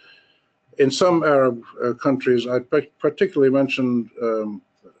developments in some Arab countries. I particularly mentioned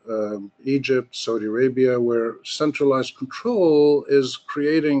Egypt, Saudi Arabia, where centralized control is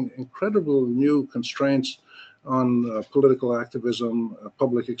creating incredible new constraints on political activism,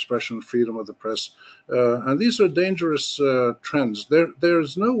 public expression, freedom of the press. And these are dangerous trends.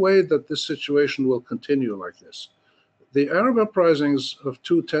 There's no way that this situation will continue like this. The Arab uprisings of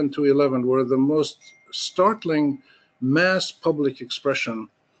 2010 to 11 were the most startling mass public expression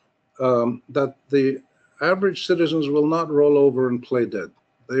that the average citizens will not roll over and play dead.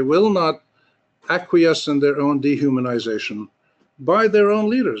 They will not acquiesce in their own dehumanization by their own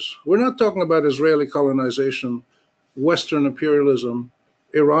leaders. We're not talking about Israeli colonization, Western imperialism,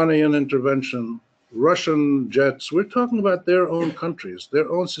 Iranian intervention, Russian jets. We're talking about their own countries, their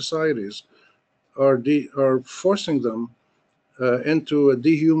own societies are forcing them into a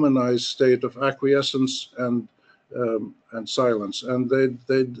dehumanized state of acquiescence and silence, and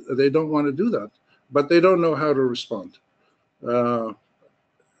they don't want to do that, but they don't know how to respond.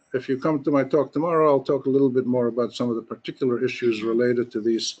 If you come to my talk tomorrow, I'll talk a little bit more about some of the particular issues related to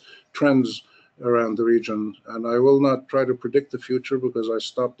these trends around the region. And I will not try to predict the future because I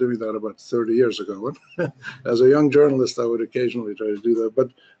stopped doing that about 30 years ago. As a young journalist, I would occasionally try to do that, but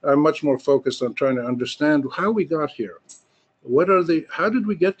I'm much more focused on trying to understand how we got here. How did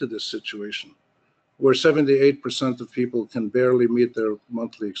we get to this situation where 78% of people can barely meet their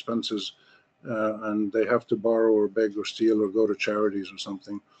monthly expenses and they have to borrow or beg or steal or go to charities or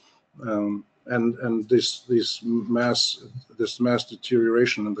something? And this mass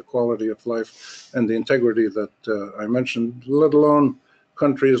deterioration in the quality of life and the integrity that I mentioned, let alone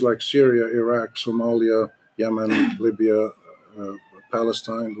countries like Syria, Iraq, Somalia, Yemen, Libya,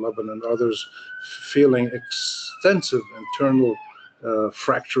 Palestine, Lebanon, others feeling extensive internal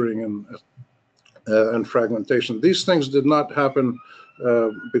fracturing and fragmentation. These things did not happen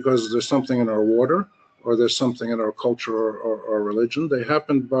because there's something in our water or there's something in our culture or religion. They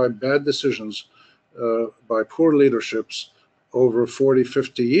happened by bad decisions, by poor leaderships over 40,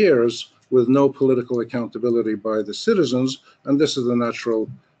 50 years with no political accountability by the citizens, and this is the natural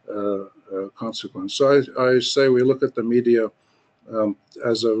consequence. So I say we look at the media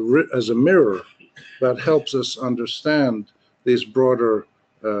as a mirror that helps us understand these broader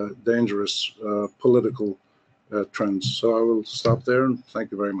dangerous political trends. So I will stop there and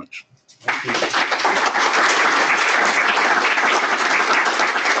thank you very much.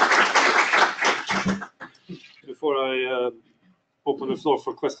 Before I open the floor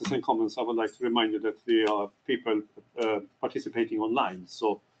for questions and comments, I would like to remind you that we are people participating online.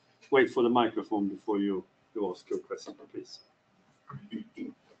 So wait for the microphone before you ask your question, please.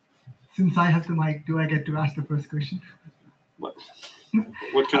 Since I have the mic, do I get to ask the first question?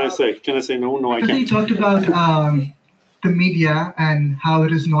 What can I say? Can I say no? No, I can't. You talked about the media and how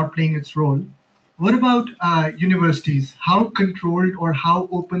it is not playing its role. What about universities? How controlled or how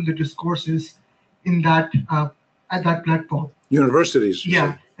open the discourse is in that at that platform? Universities.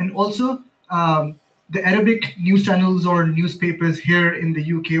 Yeah, and also the Arabic news channels or newspapers here in the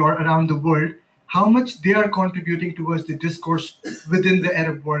UK or around the world, how much they are contributing towards the discourse within the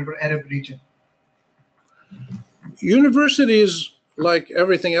Arab world or Arab region? Universities, like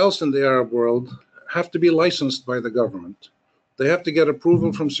everything else in the Arab world, have to be licensed by the government. They have to get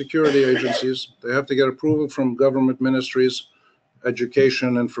approval from security agencies. They have to get approval from government ministries,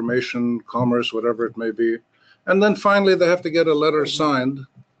 education, information, commerce, whatever it may be. And then finally, they have to get a letter signed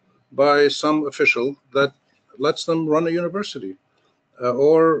by some official that lets them run a university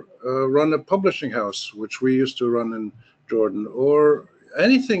or run a publishing house, which we used to run in Jordan, or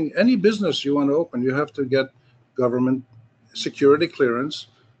anything, any business you want to open, you have to get government security clearance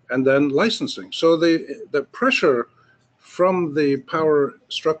and then licensing. So the pressure from the power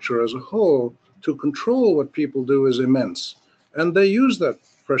structure as a whole to control what people do is immense. And they use that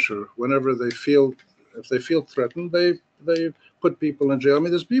pressure whenever they feel, if they feel threatened, they put people in jail. I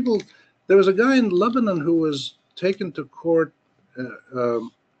mean, there was a guy in Lebanon who was taken to court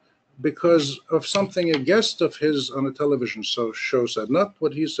because of something a guest of his on a television show said, not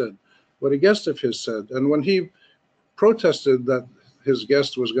what he said, what a guest of his said. And when he protested that his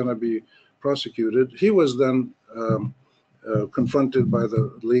guest was going to be prosecuted, he was then confronted by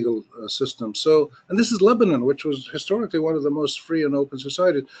the legal system. So, and this is Lebanon, which was historically one of the most free and open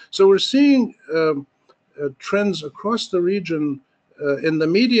societies. So we're seeing trends across the region. In the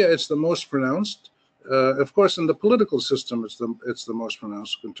media, it's the most pronounced. Of course, in the political system, it's the most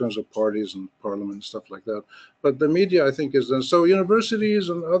pronounced in terms of parties and parliament and stuff like that. But the media, I think, is so universities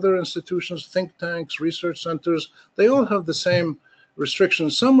and other institutions, think tanks, research centers, they all have the same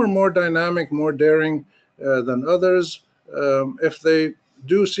restrictions. Some are more dynamic, more daring than others. If they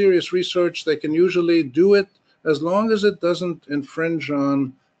do serious research, they can usually do it as long as it doesn't infringe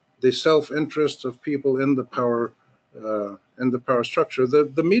on the self-interest of people in the power structure.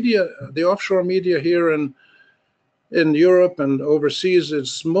 The media, the offshore media here in Europe and overseas,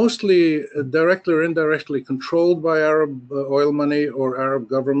 it's mostly directly or indirectly controlled by Arab oil money or Arab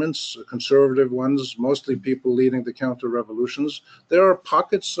governments, conservative ones, mostly people leading the counter-revolutions. There are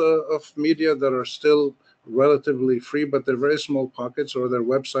pockets of media that are still relatively free, but they're very small pockets, or they're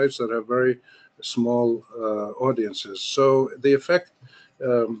websites that have very small audiences. So the effect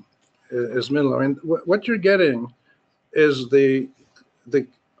is minimal. I mean, what you're getting is the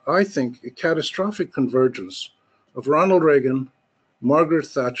I think a catastrophic convergence of Ronald Reagan, Margaret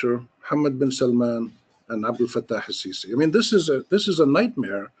Thatcher, Hamad bin Salman, and Abdel Fattah al-Sisi. I mean, this is a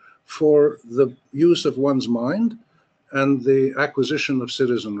nightmare for the use of one's mind and the acquisition of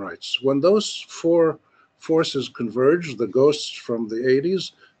citizen rights. When those four forces converge, the ghosts from the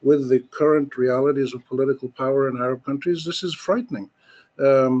 80s with the current realities of political power in Arab countries, this is frightening.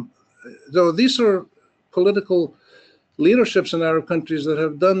 Though these are political leaderships in Arab countries that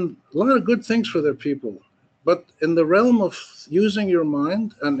have done a lot of good things for their people. But in the realm of using your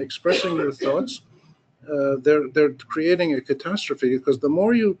mind and expressing your thoughts, they're creating a catastrophe, because the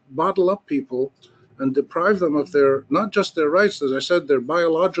more you bottle up people and deprive them of their, not just their rights, as I said, their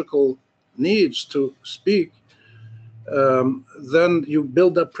biological needs to speak, then you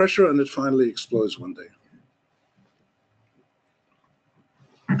build up pressure and it finally explodes one day.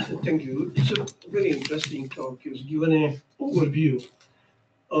 Thank you. It's a very interesting talk. You've given an overview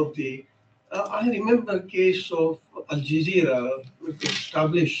of the. I remember a case of Al Jazeera, which was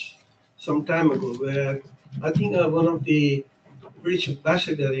established some time ago, where I think one of the British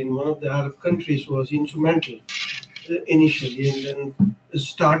ambassador in one of the Arab countries was instrumental initially, and then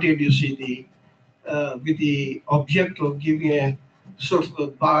started, you see, with the object of giving a sort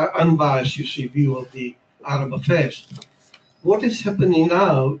of unbiased, you see, view of the Arab affairs. What is happening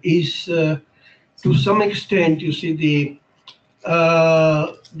now is, to some extent, you see,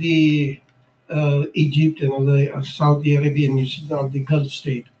 the Egypt and the Saudi Arabian, you see, now the Gulf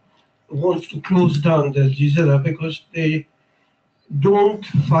state, wants to close down the Al Jazeera because they don't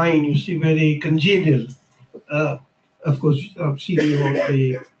find, you see, very congenial. Of course, I've seen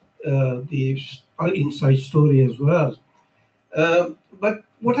the inside story as well. But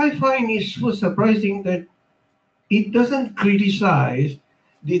what I find is so surprising that it doesn't criticize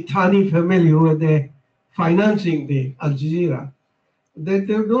the Thani family who are financing the Al Jazeera, that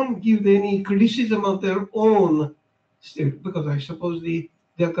they don't give any criticism of their own state, because I suppose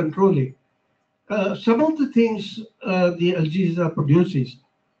they're controlling. Some of the things the Al Jazeera produces,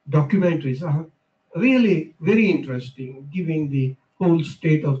 documentaries, are really very interesting, giving the whole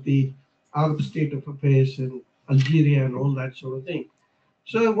state of the Arab state of affairs in Algeria and all that sort of thing.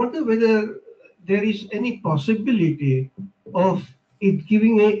 So I wonder whether there is any possibility of it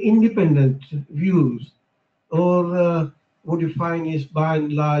giving independent views, or what you find is, by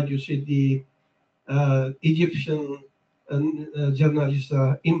and large, you see the Egyptian journalists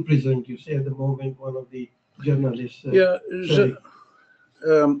are imprisoned, you say, at the moment, one of the journalists.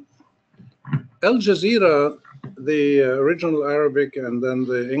 Al Jazeera, the original Arabic and then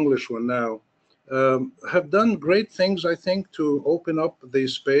the English one now, have done great things, I think, to open up the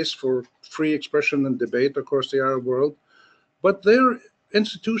space for free expression and debate across the Arab world. But they're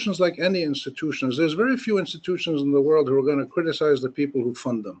institutions like any institutions. There's very few institutions in the world who are going to criticize the people who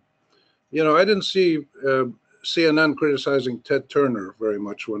fund them. You know, I didn't see CNN criticizing Ted Turner very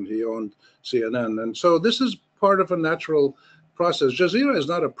much when he owned CNN. And so this is part of a natural process. Jazeera is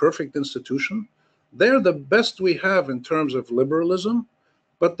not a perfect institution. They're the best we have in terms of liberalism,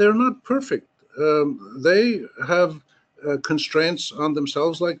 but they're not perfect. They have constraints on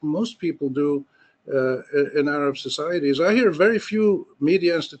themselves like most people do in Arab societies. I hear very few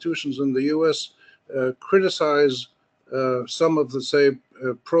media institutions in the US criticize some of the, say,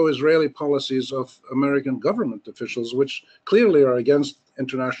 pro-Israeli policies of American government officials, which clearly are against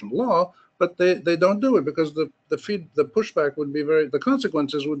international law, but they don't do it because the pushback would be the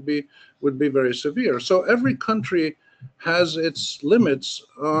consequences would be very severe. So every country has its limits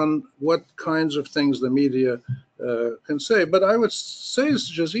on what kinds of things the media can say. But I would say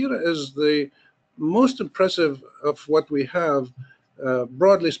Jazeera is the most impressive of what we have,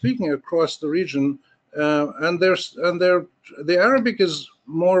 broadly speaking, across the region. The Arabic is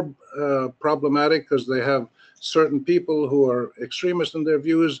more problematic because they have certain people who are extremist in their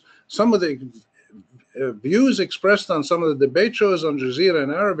views. Some of the views expressed on some of the debate shows on Jazeera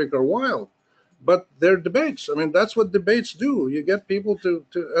in Arabic are wild, but they're debates. I mean, that's what debates do. You get people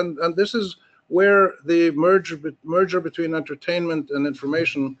and this is where the merger between entertainment and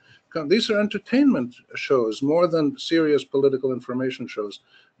information come. These are entertainment shows more than serious political information shows.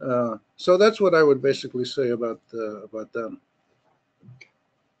 So that's what I would basically say about them.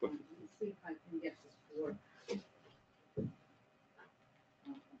 Let's see if I can get this to work.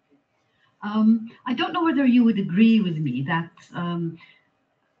 I don't know whether you would agree with me that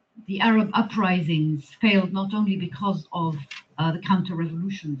the Arab uprisings failed not only because of the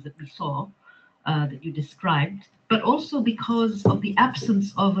counter-revolutions that we saw, that you described, but also because of the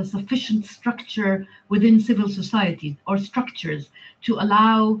absence of a sufficient structure within civil society or structures to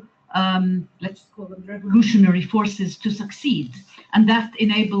allow, let's call them revolutionary forces to succeed. And that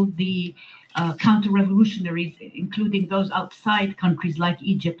enabled the counter-revolutionaries, including those outside countries like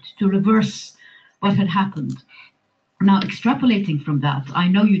Egypt, to reverse what had happened. Now, extrapolating from that, I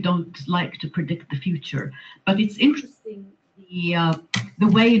know you don't like to predict the future, but it's interesting the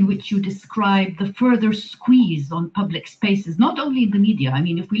way in which you describe the further squeeze on public spaces, not only in the media. I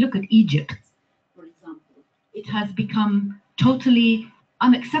mean, if we look at Egypt, for example, it has become totally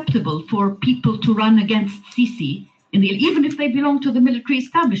unacceptable for people to run against Sisi, even if they belong to the military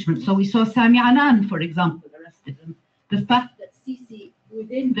establishment. So we saw Sami Anan, for example, arrested. And the fact that Sisi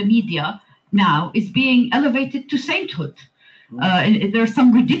within the media now is being elevated to sainthood. There are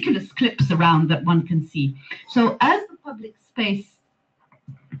some ridiculous clips around that one can see. So as the public space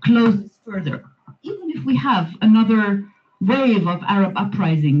closes further, even if we have another wave of Arab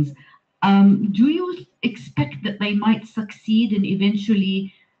uprisings, do you expect that they might succeed in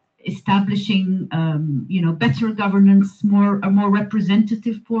eventually establishing, better governance, a more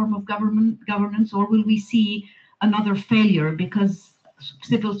representative form of governance, or will we see another failure because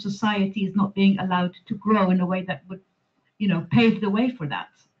civil society is not being allowed to grow in a way that would, pave the way for that?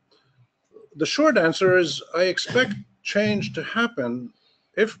 The short answer is I expect change to happen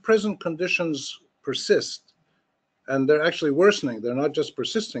if present conditions persist, and they're actually worsening. They're not just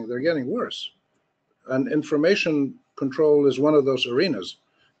persisting, they're getting worse. And information control is one of those arenas.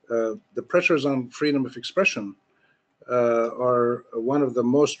 The pressures on freedom of expression are one of the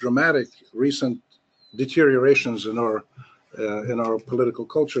most dramatic recent deteriorations in our political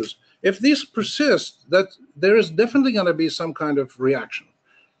cultures. If these persist, that there is definitely going to be some kind of reaction,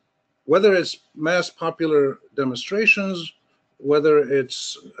 whether it's mass popular demonstrations, whether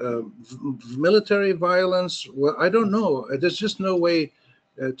it's military violence. Well, I don't know. There's just no way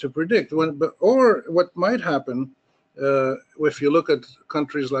to predict. Or what might happen if you look at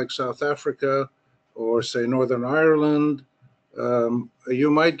countries like South Africa or say Northern Ireland,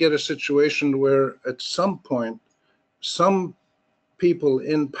 you might get a situation where at some point some people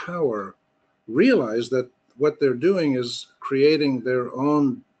in power realize that what they're doing is creating their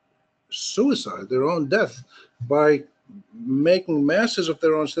own suicide, their own death, by making masses of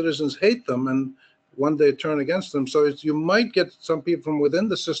their own citizens hate them and one day turn against them. So you might get some people from within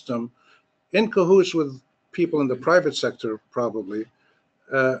the system in cahoots with people in the private sector, probably,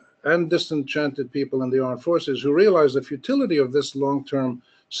 and disenchanted people in the armed forces who realize the futility of this long-term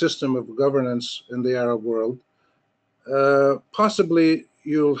system of governance in the Arab world. Possibly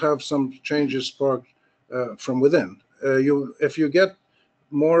you'll have some changes sparked from within. If you get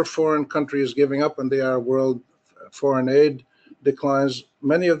more foreign countries giving up in the Arab world, foreign aid declines,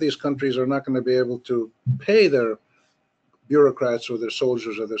 many of these countries are not going to be able to pay their bureaucrats or their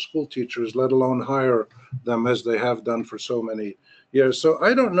soldiers or their school teachers, let alone hire them as they have done for so many years. So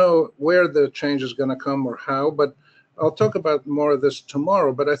I don't know where the change is going to come or how, but I'll talk about more of this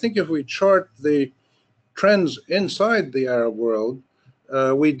tomorrow. But I think if we chart the trends inside the Arab world,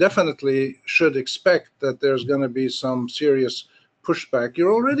 we definitely should expect that there's going to be some serious pushback.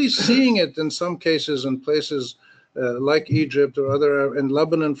 You're already seeing it in some cases in places like Egypt or other, in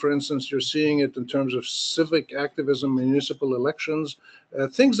Lebanon, for instance. You're seeing it in terms of civic activism, municipal elections,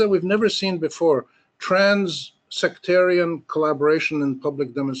 things that we've never seen before. Trans-sectarian collaboration in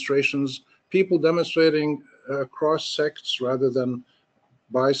public demonstrations, people demonstrating across sects rather than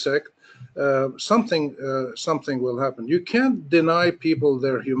bisect, something will happen. You can't deny people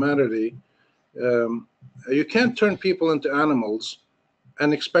their humanity. You can't turn people into animals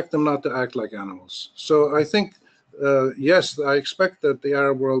and expect them not to act like animals. So I think, yes, I expect that the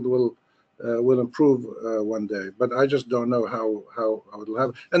Arab world will improve one day, but I just don't know how it'll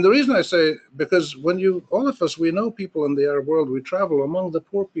happen. And the reason I say, because when all of us, we know people in the Arab world, we travel among the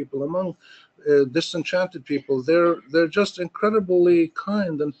poor people, among disenchanted people. They're just incredibly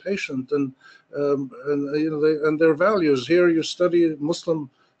kind and patient, and and their values. Here you study Muslim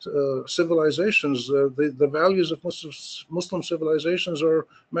civilizations. The values of Muslim civilizations are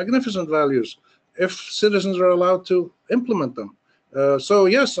magnificent values if citizens are allowed to implement them. So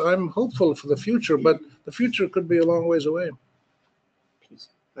yes, I'm hopeful for the future, but the future could be a long ways away. Please.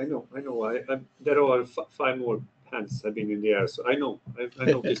 I know. There are 5 more hands have been in the air, so I know. I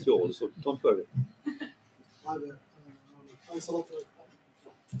noticed you all, so don't worry.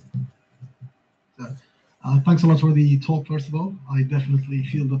 Thanks a lot for the talk, first of all. I definitely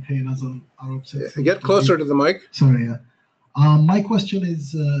feel the pain as an Arab citizen. Get closer to the mic. Sorry, yeah. My question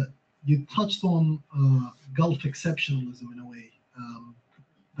is, you touched on Gulf exceptionalism in a way.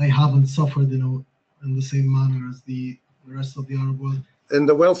 They haven't suffered, in the same manner as the rest of the Arab world. In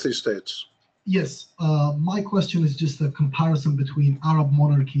the wealthy states. Yes. My question is just a comparison between Arab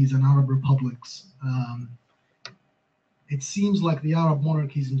monarchies and Arab republics. It seems like the Arab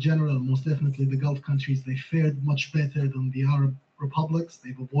monarchies in general, most definitely the Gulf countries, they fared much better than the Arab republics.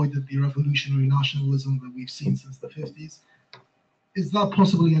 They've avoided the revolutionary nationalism that we've seen since the 50s. Is that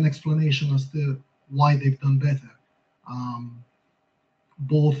possibly an explanation as to why they've done better,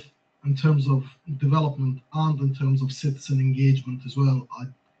 both in terms of development and in terms of citizen engagement as well?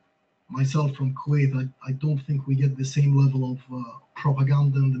 Myself from Kuwait, I don't think we get the same level of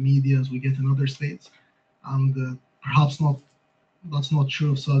propaganda in the media as we get in other states, and perhaps that's not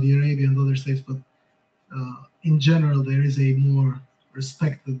true of Saudi Arabia and other states, but in general there is a more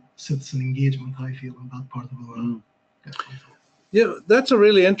respected citizen engagement, I feel, in that part of the world. Yeah, that's a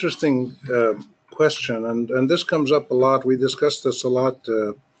really interesting question, and this comes up a lot. We discussed this a lot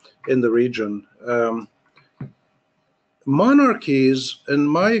in the region. Monarchies, in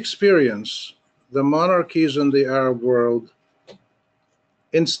my experience, the monarchies in the Arab world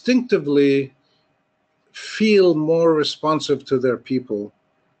instinctively feel more responsive to their people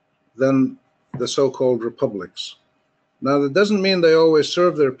than the so-called republics. Now, that doesn't mean they always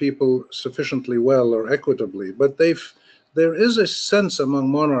serve their people sufficiently well or equitably, but there is a sense among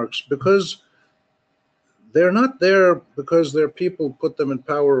monarchs, because they're not there because their people put them in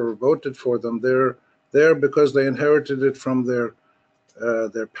power or voted for them. They're there because they inherited it from their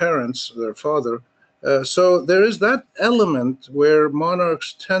parents, their father. So there is that element where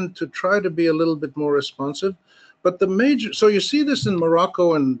monarchs tend to try to be a little bit more responsive. But so you see this in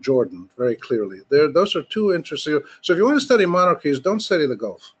Morocco and Jordan very clearly. Those are two interesting. So if you want to study monarchies, don't study the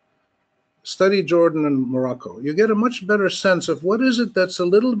Gulf. Study Jordan and Morocco. You get a much better sense of what is it that's a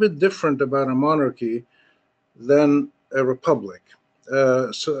little bit different about a monarchy than a republic.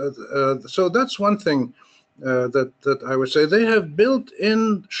 So that's one thing that I would say. They have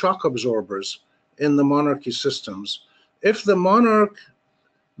built-in shock absorbers in the monarchy systems. If the monarch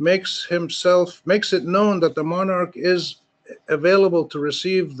makes it known that the monarch is available to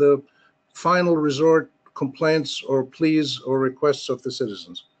receive the final resort complaints or pleas or requests of the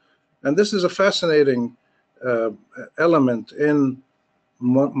citizens. And this is a fascinating element in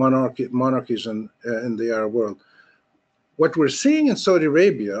monarchies in the Arab world. What we're seeing in Saudi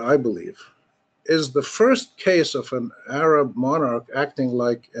Arabia, I believe, is the first case of an Arab monarch acting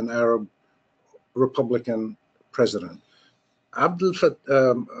like an Arab Republican president.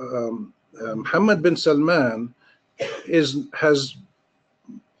 Mohammed bin Salman has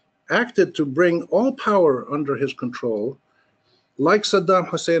acted to bring all power under his control, like Saddam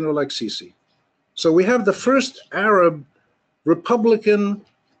Hussein or like Sisi. So we have the first Arab Republican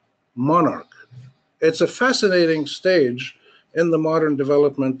monarch. It's a fascinating stage in the modern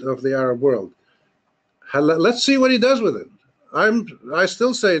development of the Arab world. Let's see what he does with it. I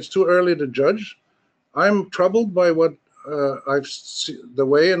still say it's too early to judge. I'm troubled by what I've seen, the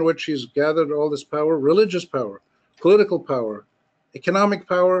way in which he's gathered all this power: religious power, political power, economic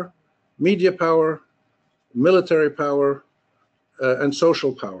power, media power, military power, and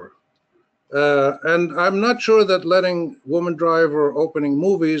social power. And I'm not sure that letting women drive or opening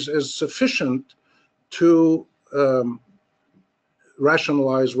movies is sufficient to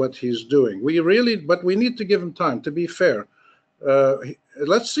rationalize what he's doing. But we need to give him time, to be fair.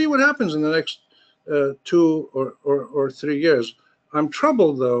 Let's see what happens in the next 2 or 3 years. I'm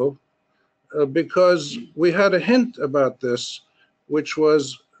troubled, though, because we had a hint about this which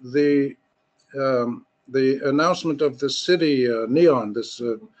was the announcement of the city, Neon, this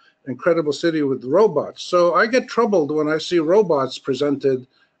incredible city with robots. So I get troubled when I see robots presented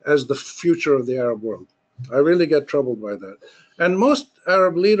as the future of the Arab world. I really get troubled by that. And most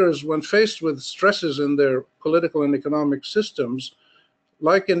Arab leaders, when faced with stresses in their political and economic systems,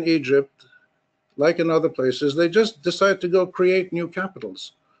 like in Egypt, like in other places, they just decide to go create new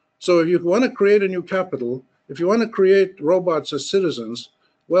capitals. So if you want to create a new capital, if you want to create robots as citizens,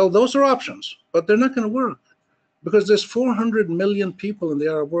 well, those are options, but they're not going to work because there's 400 million people in the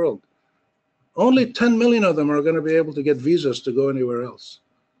Arab world. Only 10 million of them are going to be able to get visas to go anywhere else.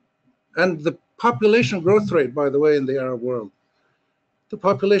 And the population growth rate, by the way, in the Arab world, the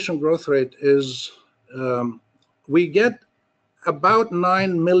population growth rate is, we get about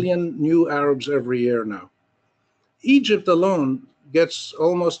 9 million new Arabs every year now. Egypt alone gets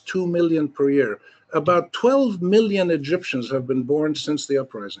almost 2 million per year. About 12 million Egyptians have been born since the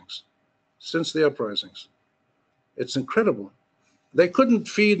uprisings. Since the uprisings. It's incredible. They couldn't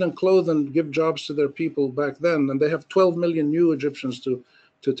feed and clothe and give jobs to their people back then, and they have 12 million new Egyptians to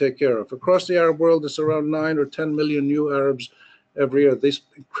take care of. Across the Arab world, it's around 9 or 10 million new Arabs every year. These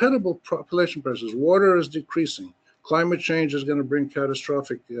incredible population pressures. Water is decreasing. Climate change is going to bring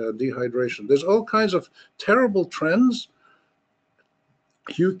catastrophic dehydration. There's all kinds of terrible trends.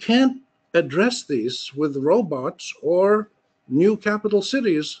 You can't address these with robots or new capital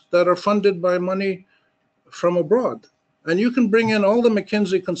cities that are funded by money from abroad. And you can bring in all the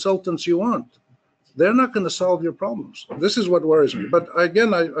McKinsey consultants you want. They're not going to solve your problems. This is what worries me. But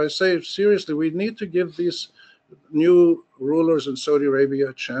again, I say seriously, we need to give these new rulers in Saudi Arabia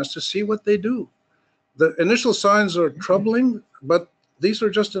a chance to see what they do. The initial signs are troubling, but these are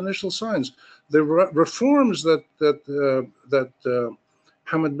just initial signs. The reforms that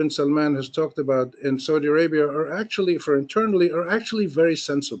Hamad bin Salman has talked about in Saudi Arabia are actually, for internally, are actually very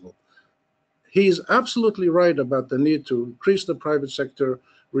sensible. He's absolutely right about the need to increase the private sector,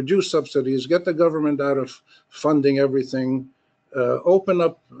 reduce subsidies, get the government out of funding everything, open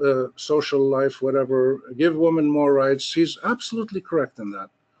up social life, whatever, give women more rights. He's absolutely correct in that.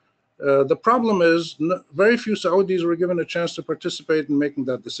 The problem is very few Saudis were given a chance to participate in making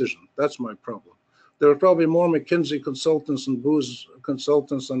that decision. That's my problem. There were probably more McKinsey consultants and Booz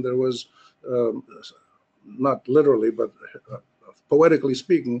consultants than there was, not literally, but poetically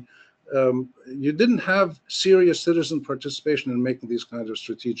speaking. You didn't have serious citizen participation in making these kinds of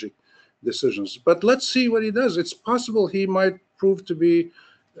strategic decisions. But let's see what he does. It's possible he might prove to be,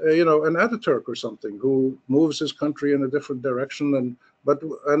 an Ataturk or something who moves his country in a different direction. And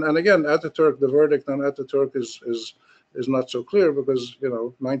again, Ataturk, the verdict on Ataturk is not so clear because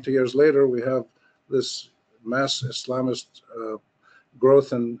 90 years later we have this mass Islamist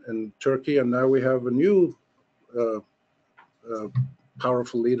growth in Turkey, and now we have a new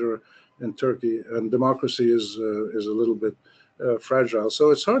powerful leader in Turkey, and democracy is a little bit fragile.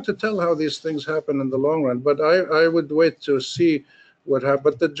 So it's hard to tell how these things happen in the long run. But I would wait to see what happens.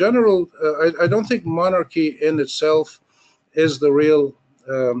 But the general, I don't think monarchy in itself is the real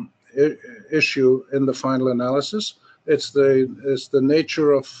issue in the final analysis. It's the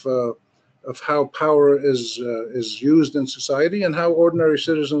nature of how power is used in society and how ordinary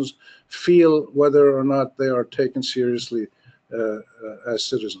citizens feel whether or not they are taken seriously as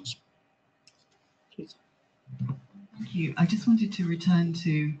citizens. Thank you. I just wanted to return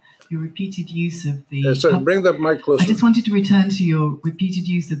to your repeated use of the... sorry, bring that mic closer. I just wanted to return to your repeated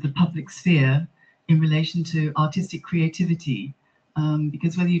use of the public sphere in relation to artistic creativity,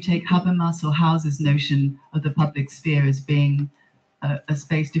 because whether you take Habermas or Hauser's notion of the public sphere as being a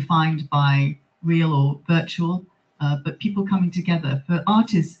space defined by real or virtual, but people coming together. For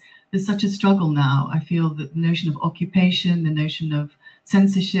artists, there's such a struggle now. I feel that the notion of occupation, the notion of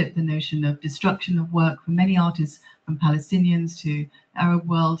censorship, the notion of destruction of work for many artists, from Palestinians to the Arab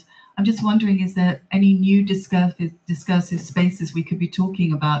world. I'm just wondering, is there any new discursive spaces we could be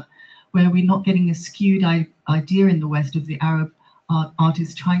talking about where we're not getting a skewed idea in the West of the Arab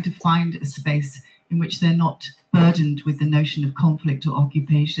artists trying to find a space in which they're not burdened with the notion of conflict or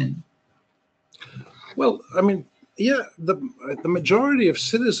occupation? Well, I mean, yeah, the majority of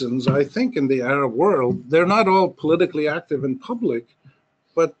citizens, I think, in the Arab world, they're not all politically active in public,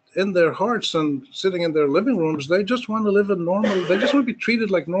 but in their hearts and sitting in their living rooms, they just want to live a normal, they just want to be treated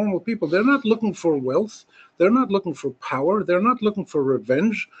like normal people. They're not looking for wealth. They're not looking for power. They're not looking for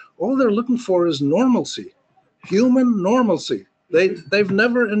revenge. All they're looking for is normalcy, human normalcy. They've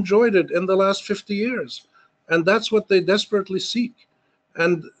never enjoyed it in the last 50 years. And that's what they desperately seek.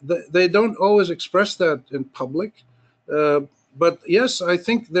 And they don't always express that in public. But yes, I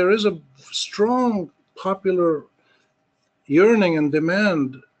think there is a strong popular yearning and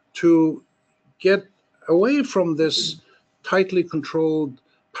demand to get away from this tightly controlled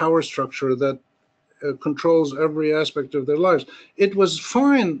power structure that controls every aspect of their lives. It was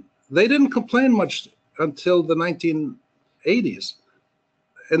fine. They didn't complain much until the 1980s.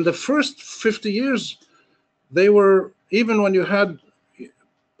 In the first 50 years, they were, even when you had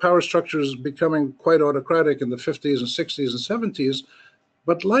power structures becoming quite autocratic in the 50s and 60s and 70s,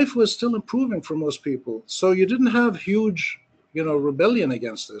 but life was still improving for most people. So you didn't have huge, rebellion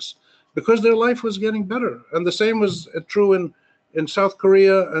against this because their life was getting better. And the same was true in South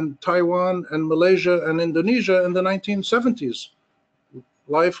Korea and Taiwan and Malaysia and Indonesia in the 1970s.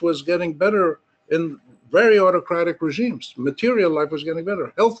 Life was getting better in very autocratic regimes. Material life was getting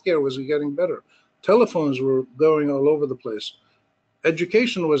better. Healthcare was getting better. Telephones were going all over the place.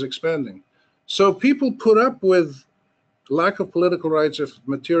 Education was expanding. So people put up with lack of political rights if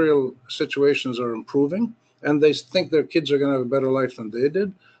material situations are improving and they think their kids are going to have a better life than they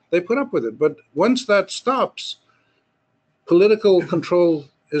did. They put up with it. But once that stops, political control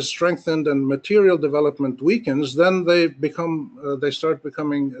is strengthened and material development weakens, then they start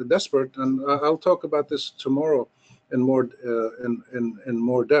becoming desperate. And I'll talk about this tomorrow in more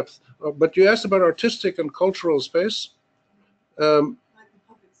depth. But you asked about artistic and cultural space.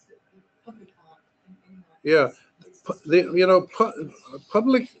 Yeah,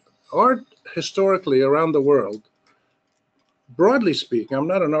 public art historically around the world, broadly speaking, I'm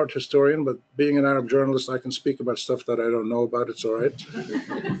not an art historian, but being an Arab journalist, I can speak about stuff that I don't know about. It's all right.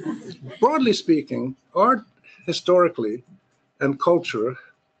 Broadly speaking, art historically and culture,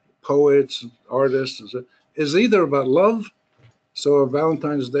 poets, artists, is either about love. So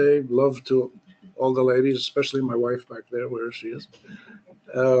Valentine's Day, love to all the ladies, especially my wife back there, where she is.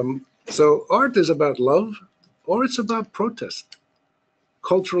 So art is about love, or it's about protest.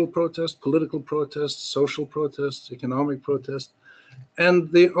 Cultural protest, political protest, social protest, economic protest.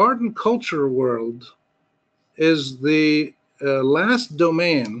 And the art and culture world is the last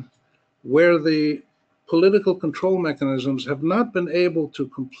domain where the political control mechanisms have not been able to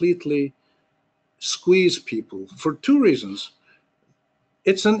completely squeeze people for two reasons.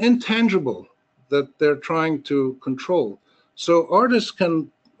 It's an intangible that they're trying to control. So artists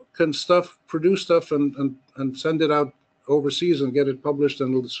can produce stuff and send it out overseas and get it published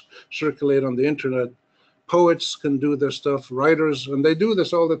and it'll circulate on the internet. Poets can do their stuff, writers, and they do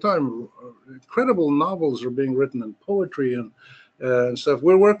this all the time. Incredible novels are being written in poetry and stuff.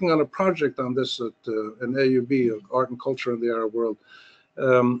 We're working on a project on this at an AUB, Art and Culture in the Arab World.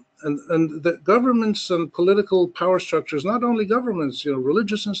 And the governments and political power structures, not only governments,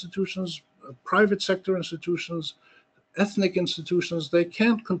 religious institutions, private sector institutions, ethnic institutions, they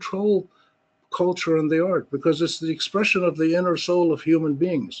can't control culture and the art because it's the expression of the inner soul of human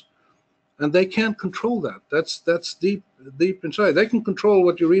beings. And they can't control that. That's deep inside. They can control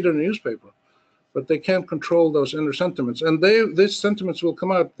what you read in a newspaper, but they can't control those inner sentiments. And these sentiments will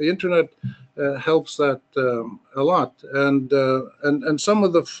come out. The internet helps that a lot. And some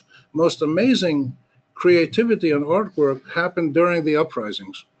of the most amazing creativity and artwork happened during the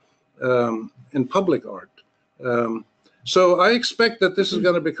uprisings in public art. So I expect that this is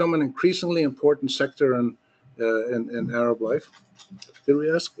going to become an increasingly important sector in Arab life. Did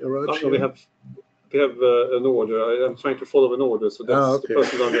we ask Raj? No, we have an order. I'm trying to follow an order, so that's the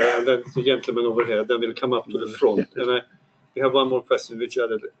person on there, and then the gentleman over here. Then we'll come up to the front, and we have one more question which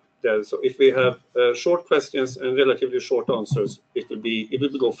added there. So if we have short questions and relatively short answers, it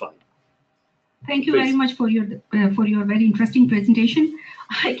will go fine. Thank you very much for your very interesting presentation.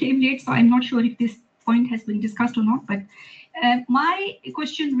 I came late, so I'm not sure if this point has been discussed or not. But my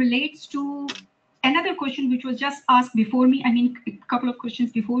question relates to another question which was just asked before me. I mean, a couple of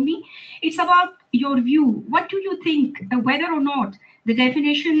questions before me. It's about your view. What do you think, whether or not the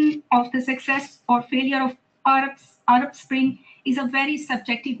definition of the success or failure of Arab Spring is a very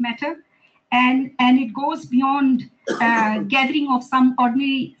subjective matter, and it goes beyond gathering of some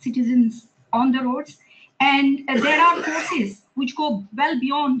ordinary citizens on the roads, and there are forces which go well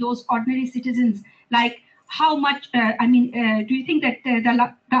beyond those ordinary citizens, like how much, do you think that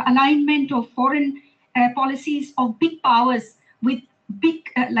the alignment of foreign policies of big powers with big,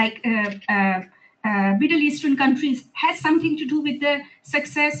 Middle Eastern countries has something to do with the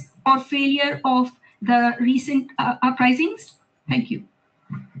success or failure of the recent uprisings? Thank you.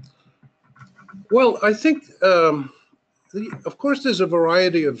 Well, I think, of course, there's a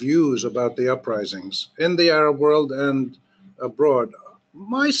variety of views about the uprisings in the Arab world and abroad.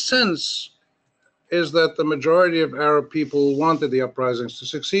 My sense is that the majority of Arab people wanted the uprisings to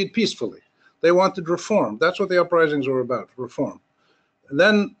succeed peacefully. They wanted reform. That's what the uprisings were about, reform. And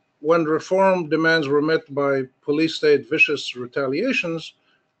then when reform demands were met by police state vicious retaliations,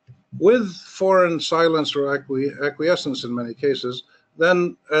 with foreign silence or acquiescence in many cases,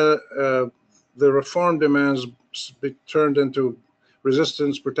 then the reform demands turned into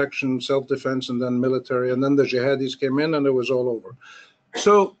resistance, protection, self-defense, and then military, and then the jihadis came in and it was all over.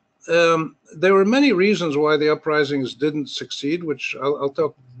 So there were many reasons why the uprisings didn't succeed, which I'll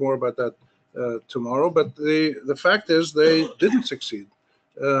talk more about that tomorrow, but the fact is they didn't succeed.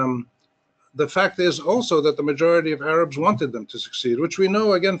 The fact is also that the majority of Arabs wanted them to succeed, which we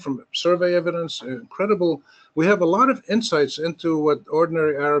know, again, from survey evidence, incredible. We have a lot of insights into what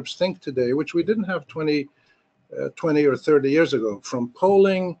ordinary Arabs think today, which we didn't have 20 or 30 years ago, from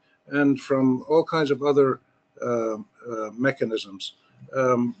polling and from all kinds of other mechanisms.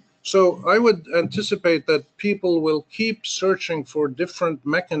 So I would anticipate that people will keep searching for different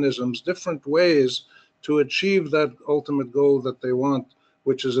mechanisms, different ways to achieve that ultimate goal that they want,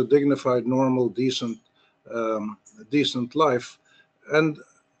 which is a dignified, normal, decent life. And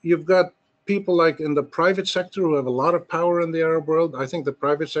you've got people like in the private sector who have a lot of power in the Arab world. I think the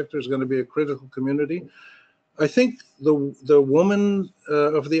private sector is going to be a critical community. I think the women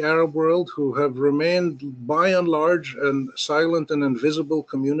of the Arab world who have remained by and large a silent and invisible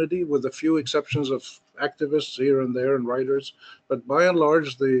community, with a few exceptions of activists here and there and writers, but by and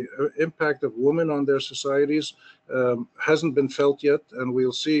large the impact of women on their societies hasn't been felt yet, and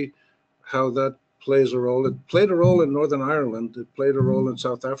we'll see how that plays a role. It played a role in Northern Ireland, it played a role in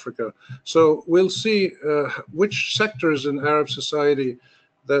South Africa. So we'll see which sectors in Arab society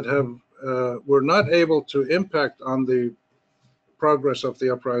that have were not able to impact on the progress of the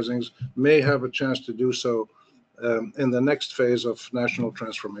uprisings may have a chance to do so in the next phase of national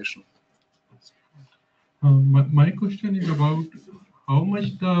transformation. My question is about how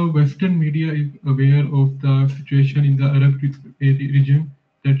much the Western media is aware of the situation in the Arab region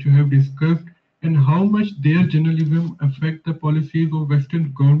that you have discussed, and how much their journalism affect the policies of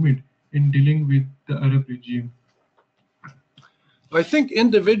Western government in dealing with the Arab regime. I think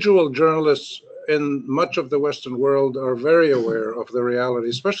individual journalists in much of the Western world are very aware of the reality,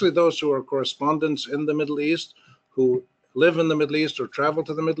 especially those who are correspondents in the Middle East, who live in the Middle East or travel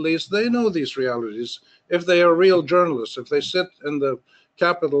to the Middle East. They know these realities. If they are real journalists, if they sit in the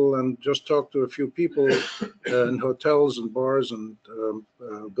capital and just talk to a few people in hotels and bars and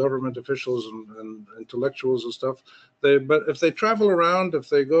government officials and intellectuals and stuff, but if they travel around, if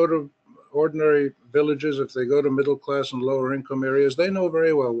they go to ordinary villages, if they go to middle class and lower income areas, they know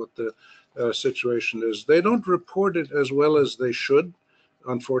very well what the situation is. They don't report it as well as they should,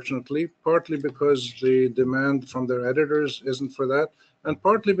 unfortunately, partly because the demand from their editors isn't for that, and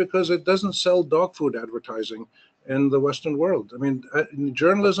partly because it doesn't sell dog food advertising in the Western world. I mean,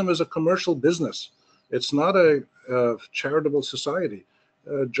 journalism is a commercial business. It's not a charitable society.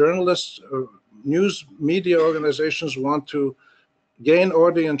 Journalists, news media organizations want to gain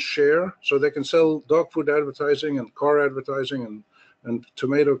audience share so they can sell dog food advertising and car advertising and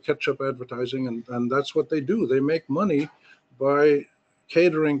tomato ketchup advertising, and that's what they do. They make money by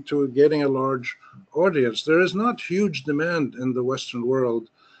catering to getting a large audience. There is not huge demand in the Western world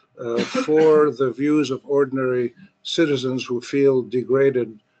for the views of ordinary citizens who feel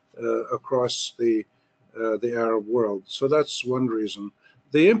degraded across the Arab world. So that's one reason.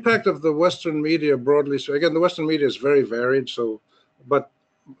 The impact of the Western media broadly, so again, the Western media is very varied, so, but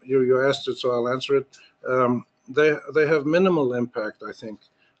you asked it, so I'll answer it. They have minimal impact, I think,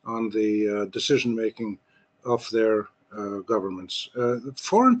 on the decision-making of their governments.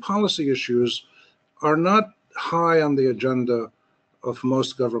 Foreign policy issues are not high on the agenda of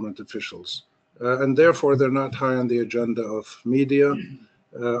most government officials, and therefore they're not high on the agenda of media,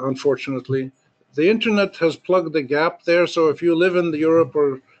 unfortunately. The internet has plugged the gap there, so if you live in Europe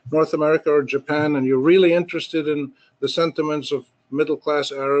or North America or Japan and you're really interested in the sentiments of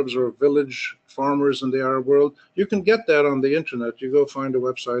middle-class Arabs or village farmers in the Arab world, you can get that on the internet. You go find a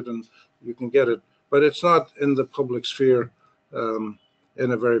website and you can get it, but it's not in the public sphere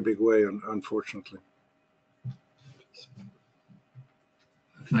in a very big way, unfortunately.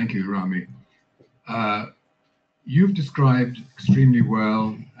 Thank you, Rami. You've described extremely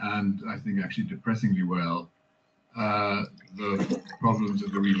well, and I think actually depressingly well, the problems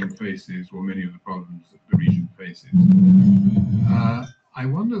that the region faces, or many of the problems that the region faces. I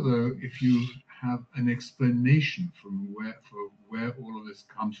wonder, though, if you have an explanation for where all of this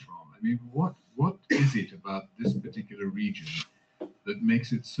comes from. I mean, what is it about this particular region that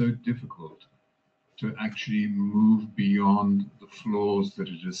makes it so difficult to actually move beyond the flaws that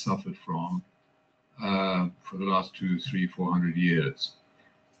it has suffered from for the last 200, 300, 400 years?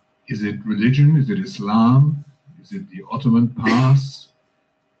 Is it religion? Is it Islam? Is it the Ottoman past?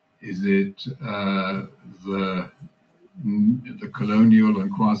 Is it the colonial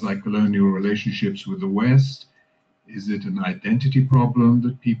and quasi-colonial relationships with the West? Is it an identity problem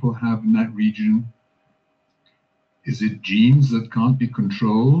that people have in that region? Is it genes that can't be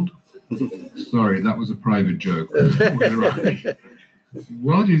controlled? Sorry, that was a private joke.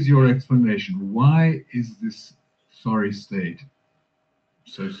 What is your explanation? Why is this sorry state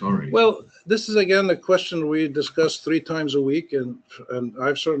so sorry? Well, this is again a question we discuss 3 times a week, and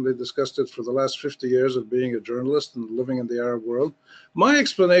I've certainly discussed it for the last 50 years of being a journalist and living in the Arab world. My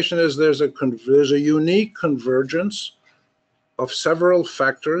explanation is there's a unique convergence of several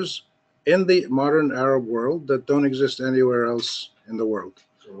factors in the modern Arab world that don't exist anywhere else in the world.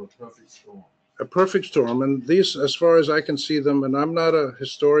 So a perfect storm. A perfect storm, and these, as far as I can see them, and I'm not a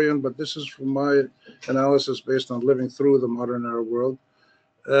historian, but this is from my analysis based on living through the modern Arab world.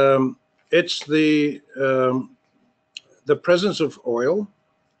 It's the presence of oil,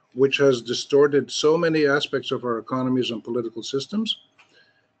 which has distorted so many aspects of our economies and political systems.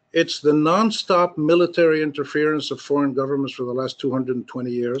 It's the nonstop military interference of foreign governments for the last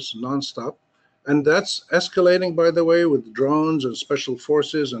 220 years, nonstop. And that's escalating, by the way, with drones and special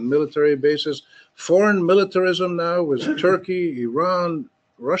forces and military bases. Foreign militarism now with Turkey, Iran,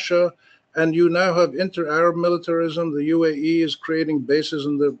 Russia, and you now have inter-Arab militarism. The UAE is creating bases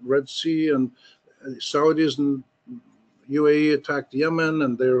in the Red Sea, and Saudis and UAE attacked Yemen,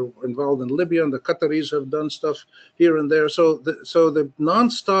 and they're involved in Libya, and the Qataris have done stuff here and there. So the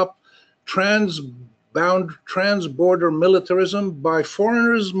non-stop trans-border militarism by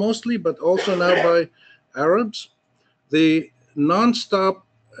foreigners mostly, but also now by Arabs. The non-stop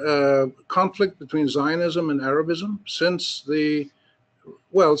conflict between Zionism and Arabism since really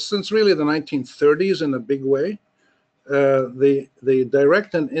the 1930s in a big way. The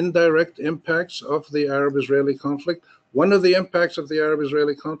direct and indirect impacts of the Arab-Israeli conflict. One of the impacts of the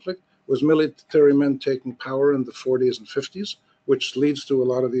Arab-Israeli conflict was military men taking power in the 40s and 50s, which leads to a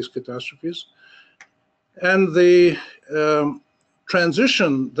lot of these catastrophes. And the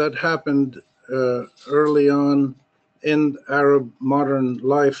transition that happened early on in Arab modern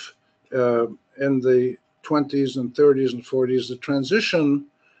life in the 20s and 30s and 40s, the transition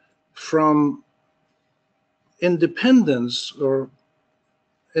from independence, or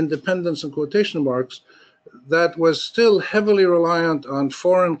independence in quotation marks, that was still heavily reliant on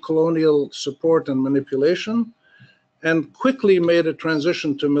foreign colonial support and manipulation, and quickly made a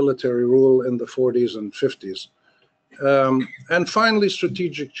transition to military rule in the 40s and 50s. And finally,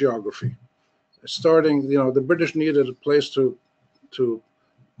 strategic geography. Starting, the British needed a place to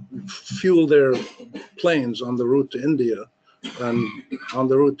fuel their planes on the route to India and on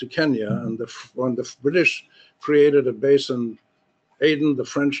the route to Kenya. And when the British created a base in Aden, the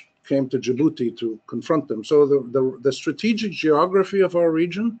French came to Djibouti to confront them. So the strategic geography of our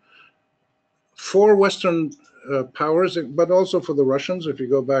region for Western powers, but also for the Russians, if you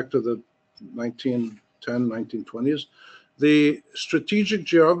go back to the 1910, 1920s, the strategic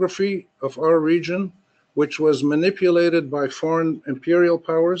geography of our region, which was manipulated by foreign imperial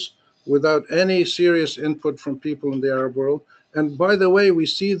powers without any serious input from people in the Arab world. And by the way, we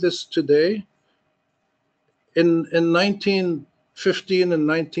see this today. In 1915 and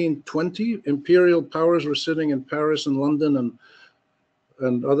 1920, imperial powers were sitting in Paris and London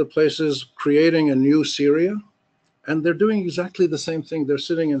and other places creating a new Syria. And they're doing exactly the same thing. They're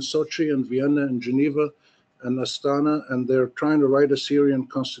sitting in Sochi and Vienna and Geneva and Astana, and they're trying to write a Syrian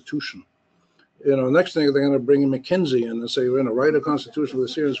constitution. Next thing they're going to bring in McKinsey in and say, we're going to write a constitution for the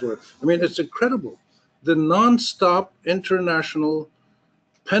Syrians. I mean, it's incredible. The non-stop international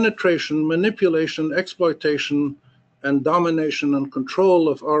penetration, manipulation, exploitation, and domination and control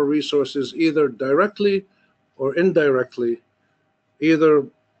of our resources, either directly or indirectly, either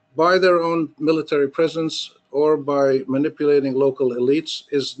by their own military presence or by manipulating local elites,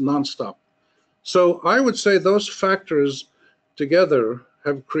 is nonstop. So I would say those factors together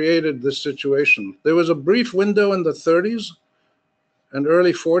have created this situation. There was a brief window in the 30s and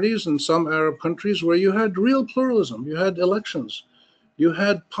early 40s in some Arab countries where you had real pluralism. You had elections. You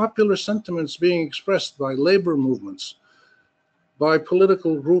had popular sentiments being expressed by labor movements, by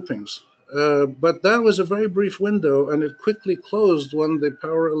political groupings. But that was a very brief window, and it quickly closed when the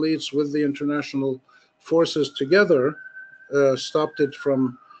power elites with the international forces together stopped it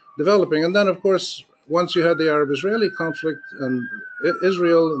from developing. And then, of course, once you had the Arab-Israeli conflict and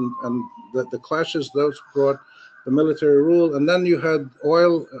Israel and the clashes, those brought the military rule. And then you had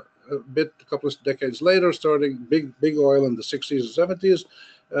oil a couple of decades later, starting big oil in the 60s and 70s.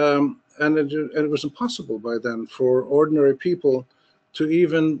 And it was impossible by then for ordinary people to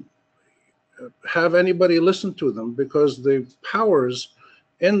even have anybody listen to them, because the powers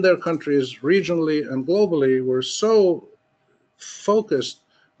in their countries, regionally and globally, were so focused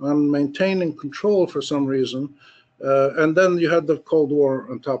on maintaining control for some reason. And then you had the Cold War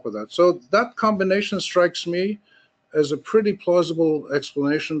on top of that. So that combination strikes me as a pretty plausible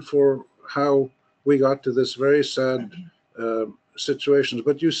explanation for how we got to this very sad situations.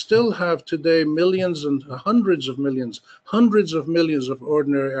 But you still have today millions and hundreds of millions of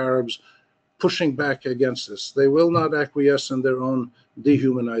ordinary Arabs pushing back against this. They will not acquiesce in their own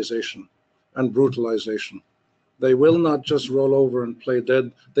dehumanization and brutalization. They will not just roll over and play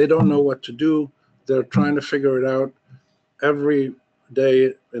dead. They don't know what to do. They're trying to figure it out. Every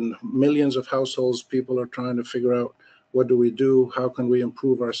day in millions of households, people are trying to figure out, what do we do? How can we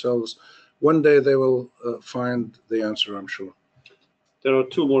improve ourselves? One day they will find the answer, I'm sure. There are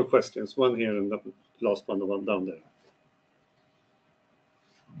two more questions, one here and the last one, the one down there.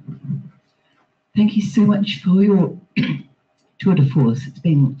 Thank you so much for your tour de force. It's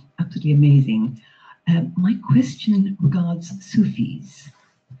been absolutely amazing. My question regards Sufis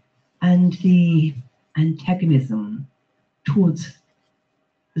and the antagonism towards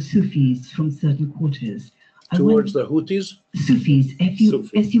the Sufis from certain quarters. Towards the Houthis? Sufis,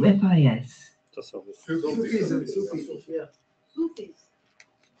 S-U-F-I-S.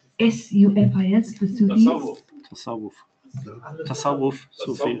 S-U-F-I-s for Sufis. Tasawwuf. Tasawwuf,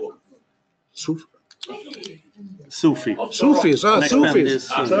 Sufi. Sufi. Sufis, Sufis.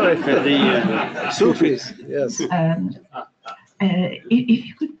 Sorry. Sufis, yes. If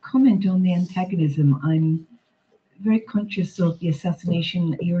you could comment on the antagonism, I'm very conscious of the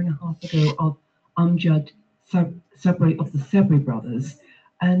assassination a year and a half ago of Amjad Sabri of the Sabri brothers,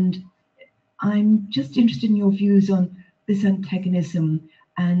 and I'm just interested in your views on this antagonism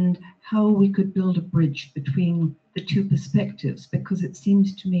and how we could build a bridge between the two perspectives, because it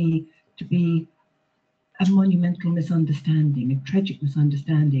seems to me to be a monumental misunderstanding, a tragic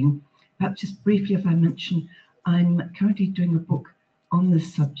misunderstanding. Perhaps just briefly, if I mention, I'm currently doing a book on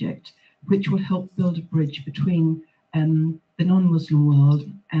this subject, which will help build a bridge between the non-Muslim world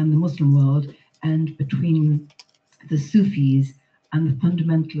and the Muslim world, and between the Sufis and the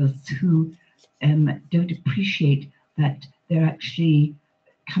fundamentalists who don't appreciate that they're actually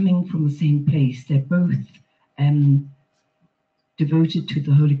coming from the same place. They're both devoted to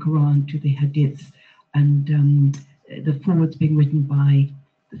the Holy Quran, to the Hadiths, and the foreword's being written by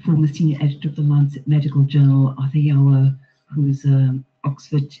the former senior editor of the Lancet Medical Journal, Arthur Yawer, who's an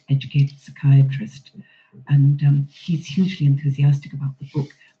Oxford-educated psychiatrist. And he's hugely enthusiastic about the book.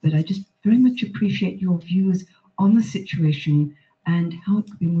 But I just very much appreciate your views on the situation and how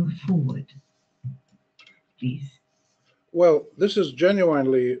we move forward, please. Well, this is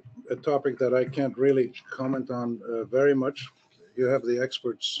genuinely a topic that I can't really comment on very much. You have the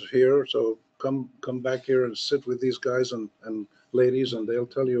experts here, so come back here and sit with these guys and ladies, and they'll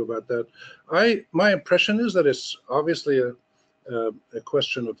tell you about that. My impression is that it's obviously a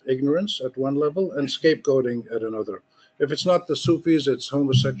question of ignorance at one level and scapegoating at another. If it's not the Sufis, it's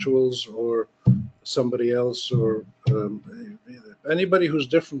homosexuals or somebody else, or anybody who's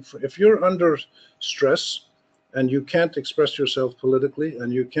different. If you're under stress and you can't express yourself politically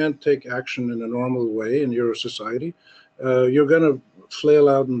and you can't take action in a normal way in your society, you're going to flail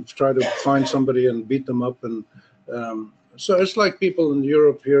out and try to find somebody and beat them up. And so it's like people in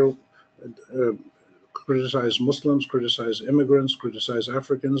Europe here criticize Muslims, criticize immigrants, criticize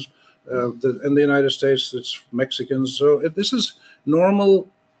Africans. In the United States, it's Mexicans. So this is normal.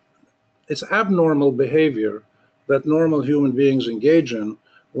 It's abnormal behavior that normal human beings engage in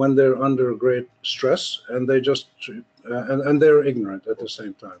when they're under great stress, and they just and they're ignorant at the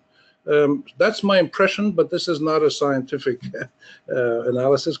same time. That's my impression, but this is not a scientific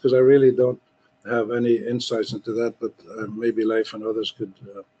analysis, because I really don't have any insights into that. But maybe Leif and others could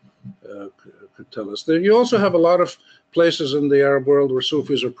tell us. You also have a lot of places in the Arab world where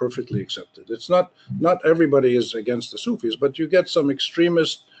Sufis are perfectly accepted. It's not everybody is against the Sufis, but you get some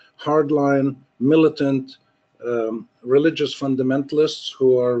extremist, hardline, militant, religious fundamentalists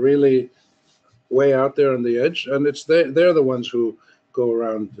who are really way out there on the edge, and they're the ones who go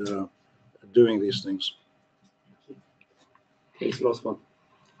around doing these things. Please, last one.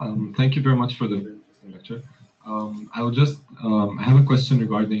 Thank you very much for the lecture. I will just have a question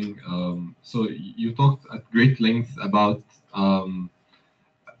regarding, so you talked at great length about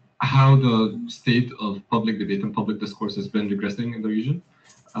how the state of public debate and public discourse has been regressing in the region.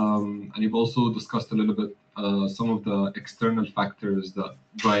 And you've also discussed a little bit some of the external factors that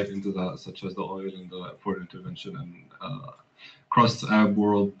drive into that, such as the oil and the foreign intervention and cross-Arab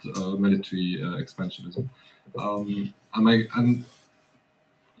world military expansionism. And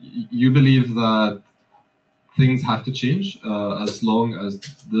you believe that things have to change as long as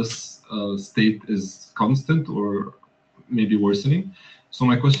this state is constant or maybe worsening. So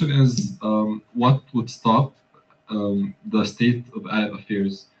my question is, what would stop the state of Arab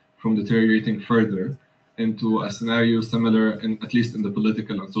affairs from deteriorating further into a scenario similar, at least in the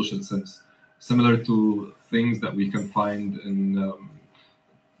political and social sense, similar to things that we can find in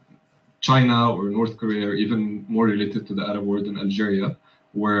China or North Korea, or even more related to the Arab world in Algeria,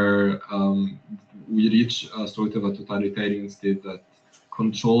 where we reach a sort of a totalitarian state that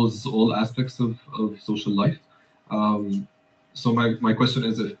controls all aspects of social life. So my question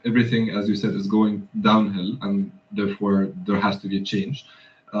is, if everything, as you said, is going downhill and therefore there has to be a change,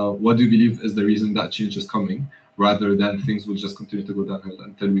 what do you believe is the reason that change is coming, rather than things will just continue to go downhill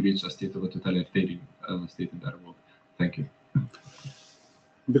until we reach a state of a totalitarian state in the Arab world? Thank you.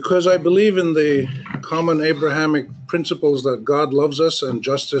 Because I believe in the common Abrahamic principles that God loves us and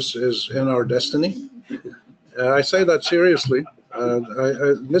justice is in our destiny. I say that seriously.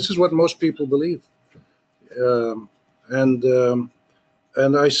 This is what most people believe. And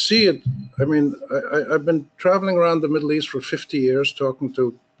I see it. I mean, I've been traveling around the Middle East for 50 years, talking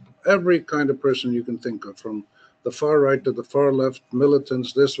to every kind of person you can think of, from the far right to the far left,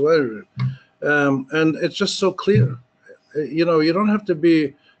 militants, this, whatever. And it's just so clear. You know, you don't have to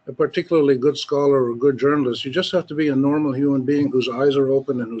be a particularly good scholar or a good journalist. You just have to be a normal human being whose eyes are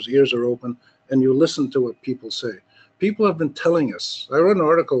open and whose ears are open, and you listen to what people say. People have been telling us. I wrote an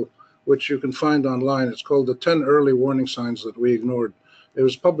article which you can find online. It's called "The 10 Early Warning Signs That We Ignored." It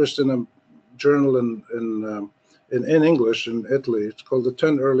was published in a journal in English in Italy. It's called "The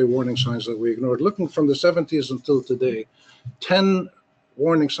 10 Early Warning Signs That We Ignored." Looking from the 70s until today, 10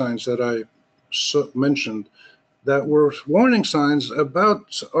 warning signs that I mentioned that were warning signs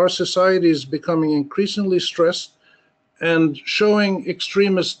about our societies becoming increasingly stressed and showing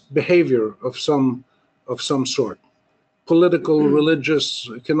extremist behavior of some sort. Political, religious,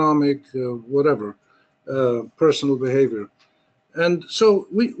 economic, whatever, personal behavior. And so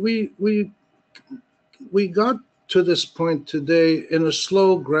we got to this point today in a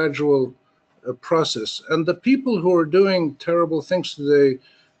slow, gradual process. And the people who are doing terrible things today,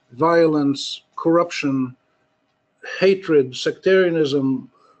 violence, corruption, hatred, sectarianism,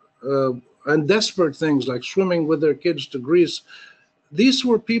 and desperate things like swimming with their kids to Greece, these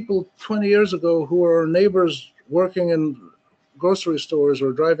were people 20 years ago who were our neighbors working in grocery stores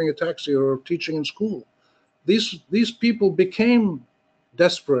or driving a taxi or teaching in school. These people became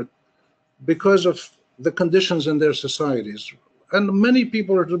desperate because of the conditions in their societies. And many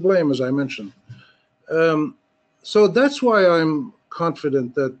people are to blame, as I mentioned. So that's why I'm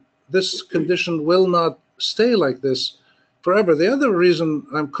confident that this condition will not stay like this forever. The other reason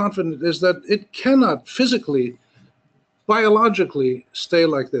I'm confident is that it cannot physically, biologically stay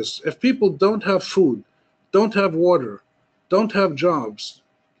like this. If people don't have food, don't have water, don't have jobs,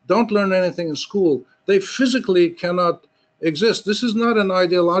 don't learn anything in school, they physically cannot exist. This is not an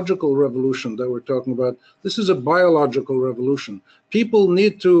ideological revolution that we're talking about. This is a biological revolution. People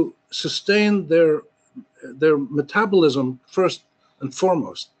need to sustain their metabolism first and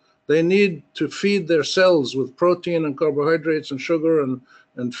foremost. They need to feed their cells with protein and carbohydrates and sugar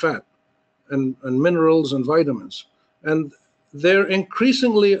and fat and minerals and vitamins. And they're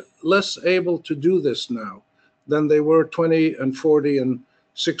increasingly less able to do this now than they were 20 and 40 and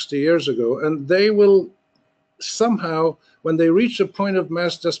 60 years ago. And they will somehow, when they reach a point of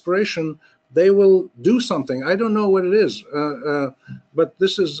mass desperation, they will do something. I don't know what it is, but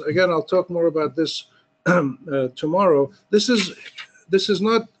this is, again, I'll talk more about this tomorrow. This is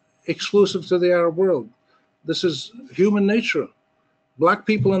not exclusive to the Arab world. This is human nature. Black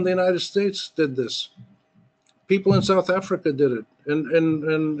people in the United States did this. People in South Africa did it. In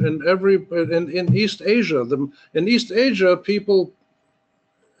East Asia, in East Asia, people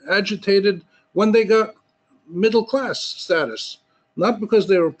agitated when they got middle class status, not because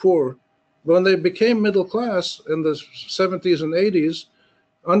they were poor. When they became middle class in the 70s and 80s,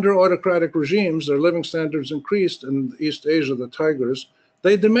 under autocratic regimes, their living standards increased in East Asia, the Tigers.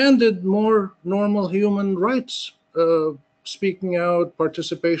 They demanded more normal human rights, speaking out,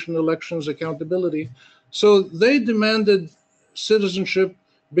 participation in elections, accountability. So they demanded citizenship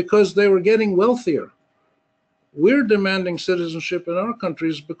because they were getting wealthier. We're demanding citizenship in our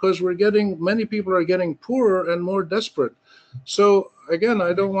countries because many people are getting poorer and more desperate. So again,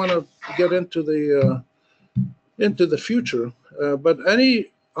 I don't want to get into the future, but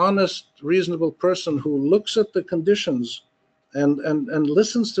any honest, reasonable person who looks at the conditions and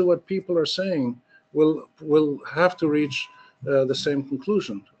listens to what people are saying will have to reach the same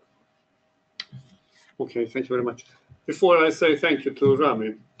conclusion. Okay, thank you very much. Before I say thank you to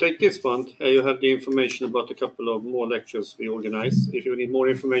Rami, take this one. You have the information about a couple of more lectures we organize. If you need more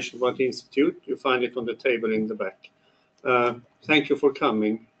information about the Institute, you find it on the table in the back. Thank you for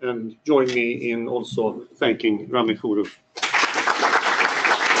coming, and join me in also thanking Rami Khouri.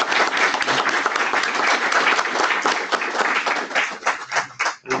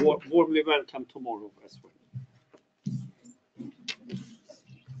 And warmly welcome tomorrow as well.